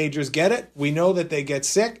that teenagers get it, we know that they get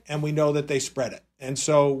sick, and we know that they spread it. And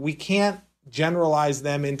so we can't generalize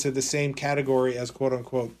them into the same category as quote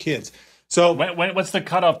unquote kids. So what's the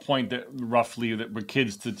cutoff point roughly that we're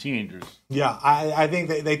kids to teenagers? Yeah, I think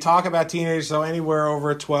they talk about teenagers, so anywhere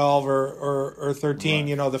over 12 or 13.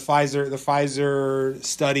 Right. The Pfizer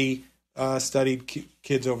study studied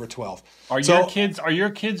kids over 12. Are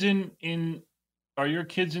your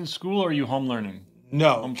kids in school, or are you home learning?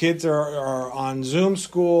 No, kids are on Zoom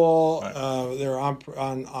school. Right. They're on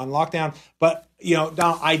lockdown. But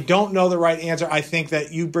now I don't know the right answer. I think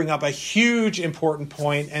that you bring up a huge important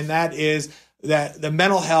point, and that is that the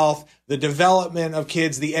mental health, the development of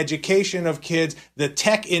kids, the education of kids, the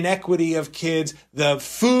tech inequity of kids, the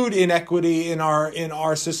food inequity in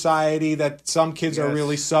our society, that some kids are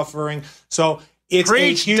really suffering. So it's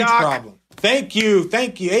a huge problem. Thank you.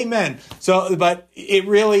 Amen. So, but it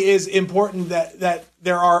really is important that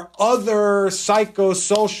there are other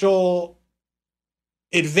psychosocial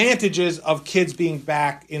advantages of kids being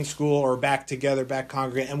back in school or back together, back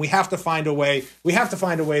congregate, and we have to find a way. We have to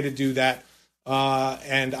find a way to do that.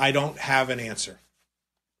 And I don't have an answer.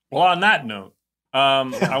 Well, on that note,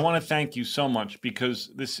 I want to thank you so much because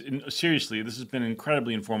this has been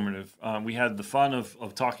incredibly informative. We had the fun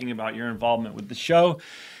of talking about your involvement with the show.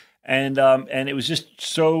 And it was just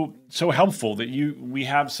so helpful that we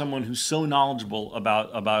have someone who's so knowledgeable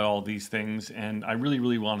about all these things. And I really,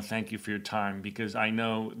 really want to thank you for your time because I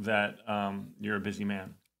know that you're a busy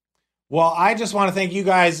man. Well, I just want to thank you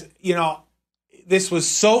guys. This was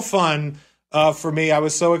so fun. for me. I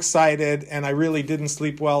was so excited, and I really didn't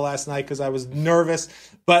sleep well last night because I was nervous.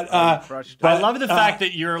 But I love the fact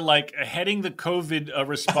that you're like heading the COVID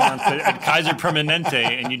response at Kaiser Permanente,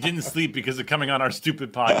 and you didn't sleep because of coming on our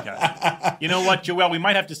stupid podcast. You know what, Joel? We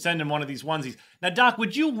might have to send him one of these onesies. Now, Doc,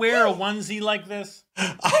 would you wear a onesie like this?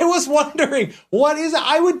 I was wondering, what is it?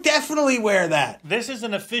 I would definitely wear that. This is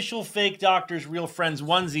an official Fake Doctors Real Friends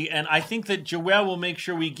onesie, and I think that Joelle will make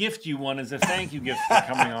sure we gift you one as a thank you gift for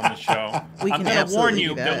coming on the show. I'm going to warn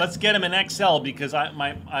you, let's get him an XL because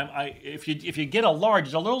if you get a large,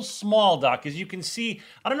 it's a little small, Doc. As you can see,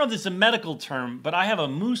 I don't know if this is a medical term, but I have a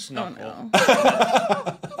moose knuckle.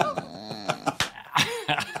 Oh, no.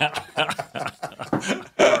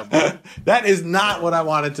 That is not what I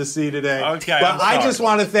wanted to see today. Okay, but I just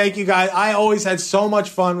want to thank you guys. I always had so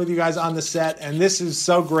much fun with you guys on the set, and this is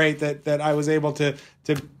so great that I was able to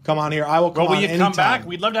come on here. I will come on anytime. Will you come back?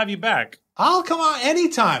 We'd love to have you back. I'll come on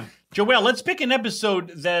anytime. Joelle, let's pick an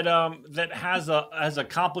episode that has a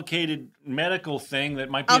complicated medical thing that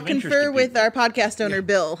might be of interest to confer with our podcast owner,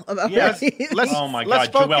 Bill, about oh my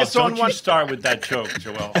God, Joelle, don't you start with that joke,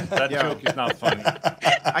 Joelle. That joke is not funny.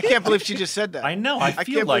 I can't believe she just said that. I know. I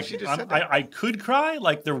feel like I could cry,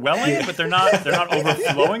 like they're welling, but they're not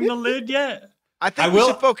overflowing the lid yet. I think we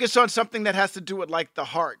should focus on something that has to do with like the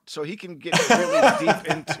heart, so he can get really deep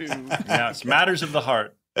into matters of the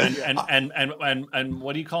heart. And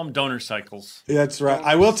what do you call them? Donor cycles. That's right.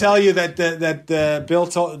 I will tell you that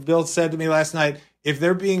Bill said to me last night, if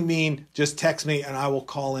they're being mean, just text me and I will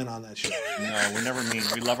call in on that show. No, we're never mean.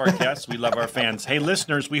 We love our guests. We love our fans. Hey,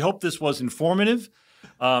 listeners, we hope this was informative.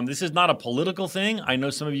 This is not a political thing. I know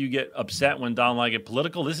some of you get upset when Don and I get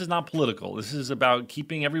political. This is not political. This is about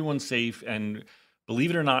keeping everyone safe, and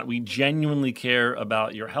believe it or not, we genuinely care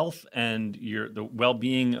about your health and the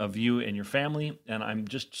well-being of you and your family. And I'm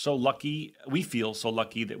just so lucky. We feel so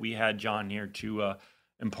lucky that we had John here to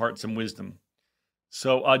impart some wisdom.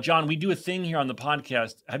 So, John, we do a thing here on the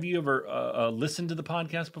podcast. Have you ever listened to the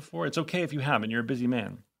podcast before? It's okay if you haven't. You're a busy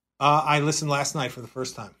man. I listened last night for the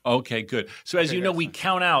first time. Okay, good. So, as you know, we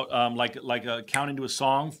count out like count into a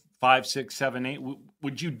song, 5, 6, 7, 8.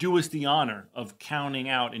 Would you do us the honor of counting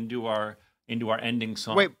out into our ending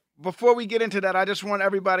song? Wait, before we get into that, I just want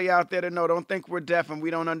everybody out there to know, don't think we're deaf and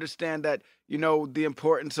we don't understand that, the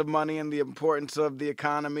importance of money and the importance of the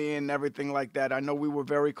economy and everything like that. I know we were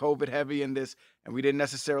very COVID heavy in this, and we didn't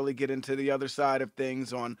necessarily get into the other side of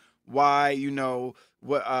things on why,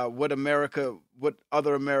 what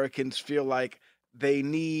other Americans feel like they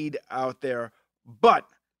need out there. But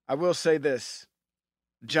I will say this,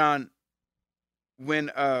 John,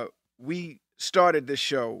 when we started this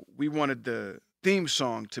show, we wanted the theme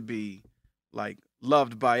song to be like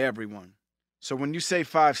loved by everyone. So when you say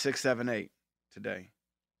 5, 6, 7, 8 today,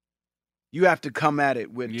 you have to come at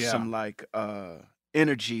it with some like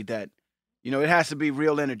energy that, it has to be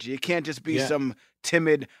real energy. It can't just be some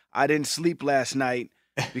timid, I didn't sleep last night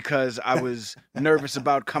because I was nervous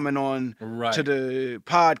about coming on to the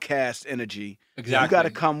podcast energy. Exactly. You got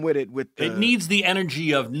to come with it. It needs the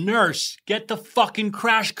energy of nurse. Get the fucking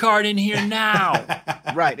crash card in here now.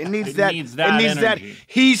 Right. It needs that. It needs energy. that.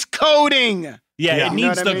 He's coding. Yeah. It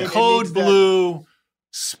needs the code blue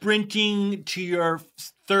sprinting to your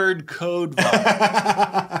third code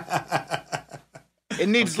vibe. It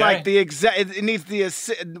needs like the It needs the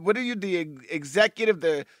executive,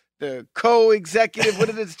 the co-executive, what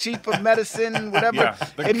is it, chief of medicine, whatever. Yeah,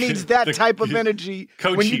 it needs that type of energy.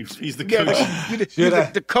 Co-chief. He's the co-chief.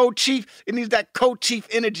 The co-chief. It needs that co-chief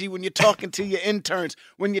energy when you're talking to your interns,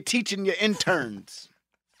 when you're teaching your interns.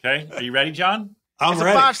 Okay. Are you ready, John? I'm ready.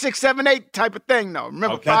 It's a 5, 6, 7, 8 type of thing, though.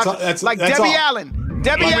 Remember, that's Debbie Allen.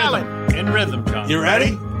 Debbie Allen. In rhythm, John. You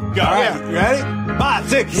ready? Go. All right. You ready? 5,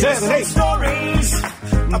 6, 7, 8. Stories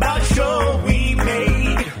about a show we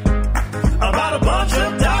made. About a bunch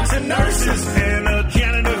of docs and nurses and a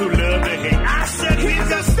janitor who loved to hate. I said, here's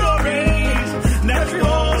the stories that you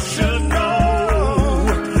all should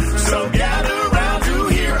know. So gather round to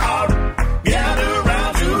hear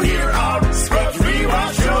our Scrubs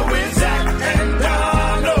Rewatch Show with Zach and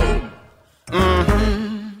Donald.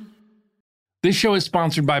 This show is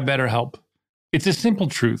sponsored by BetterHelp. It's a simple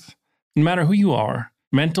truth. No matter who you are,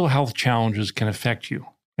 mental health challenges can affect you,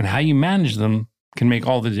 and how you manage them can make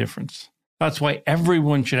all the difference. That's why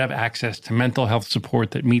everyone should have access to mental health support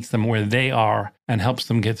that meets them where they are and helps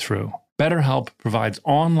them get through. BetterHelp provides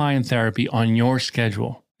online therapy on your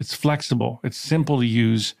schedule. It's flexible, it's simple to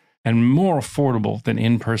use, and more affordable than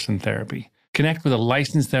in-person therapy. Connect with a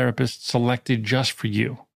licensed therapist selected just for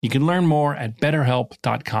you. You can learn more at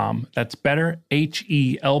BetterHelp.com. That's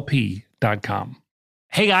BetterHelp.com.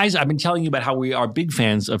 Hey guys, I've been telling you about how we are big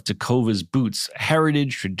fans of Tecovas boots.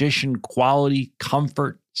 Heritage, tradition, quality,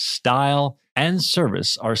 comfort, style, and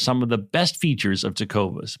service are some of the best features of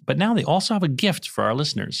Tecovas. But now they also have a gift for our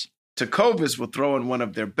listeners. Tecovas will throw in one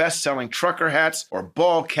of their best-selling trucker hats or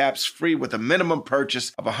ball caps free with a minimum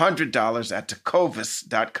purchase of $100 at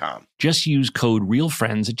tecovas.com. Just use code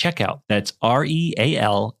REALFRIENDS at checkout. That's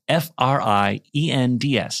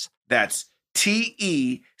REALFRIENDS. That's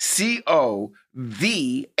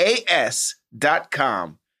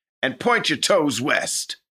TECOVAS.com. And point your toes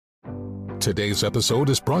west. Today's episode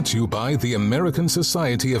is brought to you by the American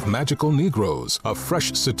Society of Magical Negroes, a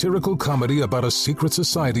fresh satirical comedy about a secret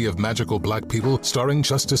society of magical black people starring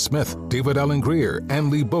Justice Smith, David Allen Greer, Ann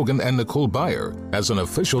Lee Bogan, and Nicole Byer. As an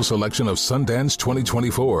official selection of Sundance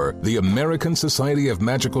 2024, the American Society of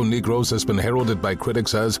Magical Negroes has been heralded by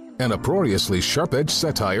critics as an uproariously sharp-edged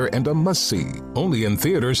satire and a must-see. Only in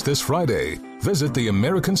theaters this Friday. Visit the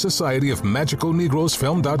American Society of Magical Negroes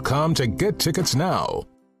Film.com to get tickets now.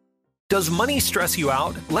 Does money stress you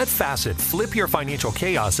out? Let Facet flip your financial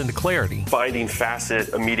chaos into clarity. Finding Facet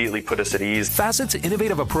immediately put us at ease. Facet's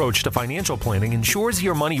innovative approach to financial planning ensures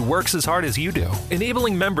your money works as hard as you do,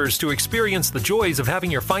 enabling members to experience the joys of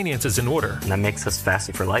having your finances in order. And that makes us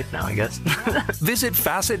Facet for life now, I guess. Visit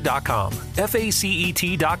Facet.com,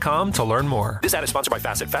 FACET.com to learn more. This ad is sponsored by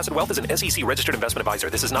Facet. Facet Wealth is an SEC registered investment advisor.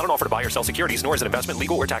 This is not an offer to buy or sell securities, nor is it investment,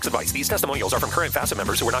 legal, or tax advice. These testimonials are from current Facet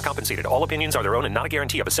members who are not compensated. All opinions are their own and not a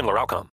guarantee of a similar outcome.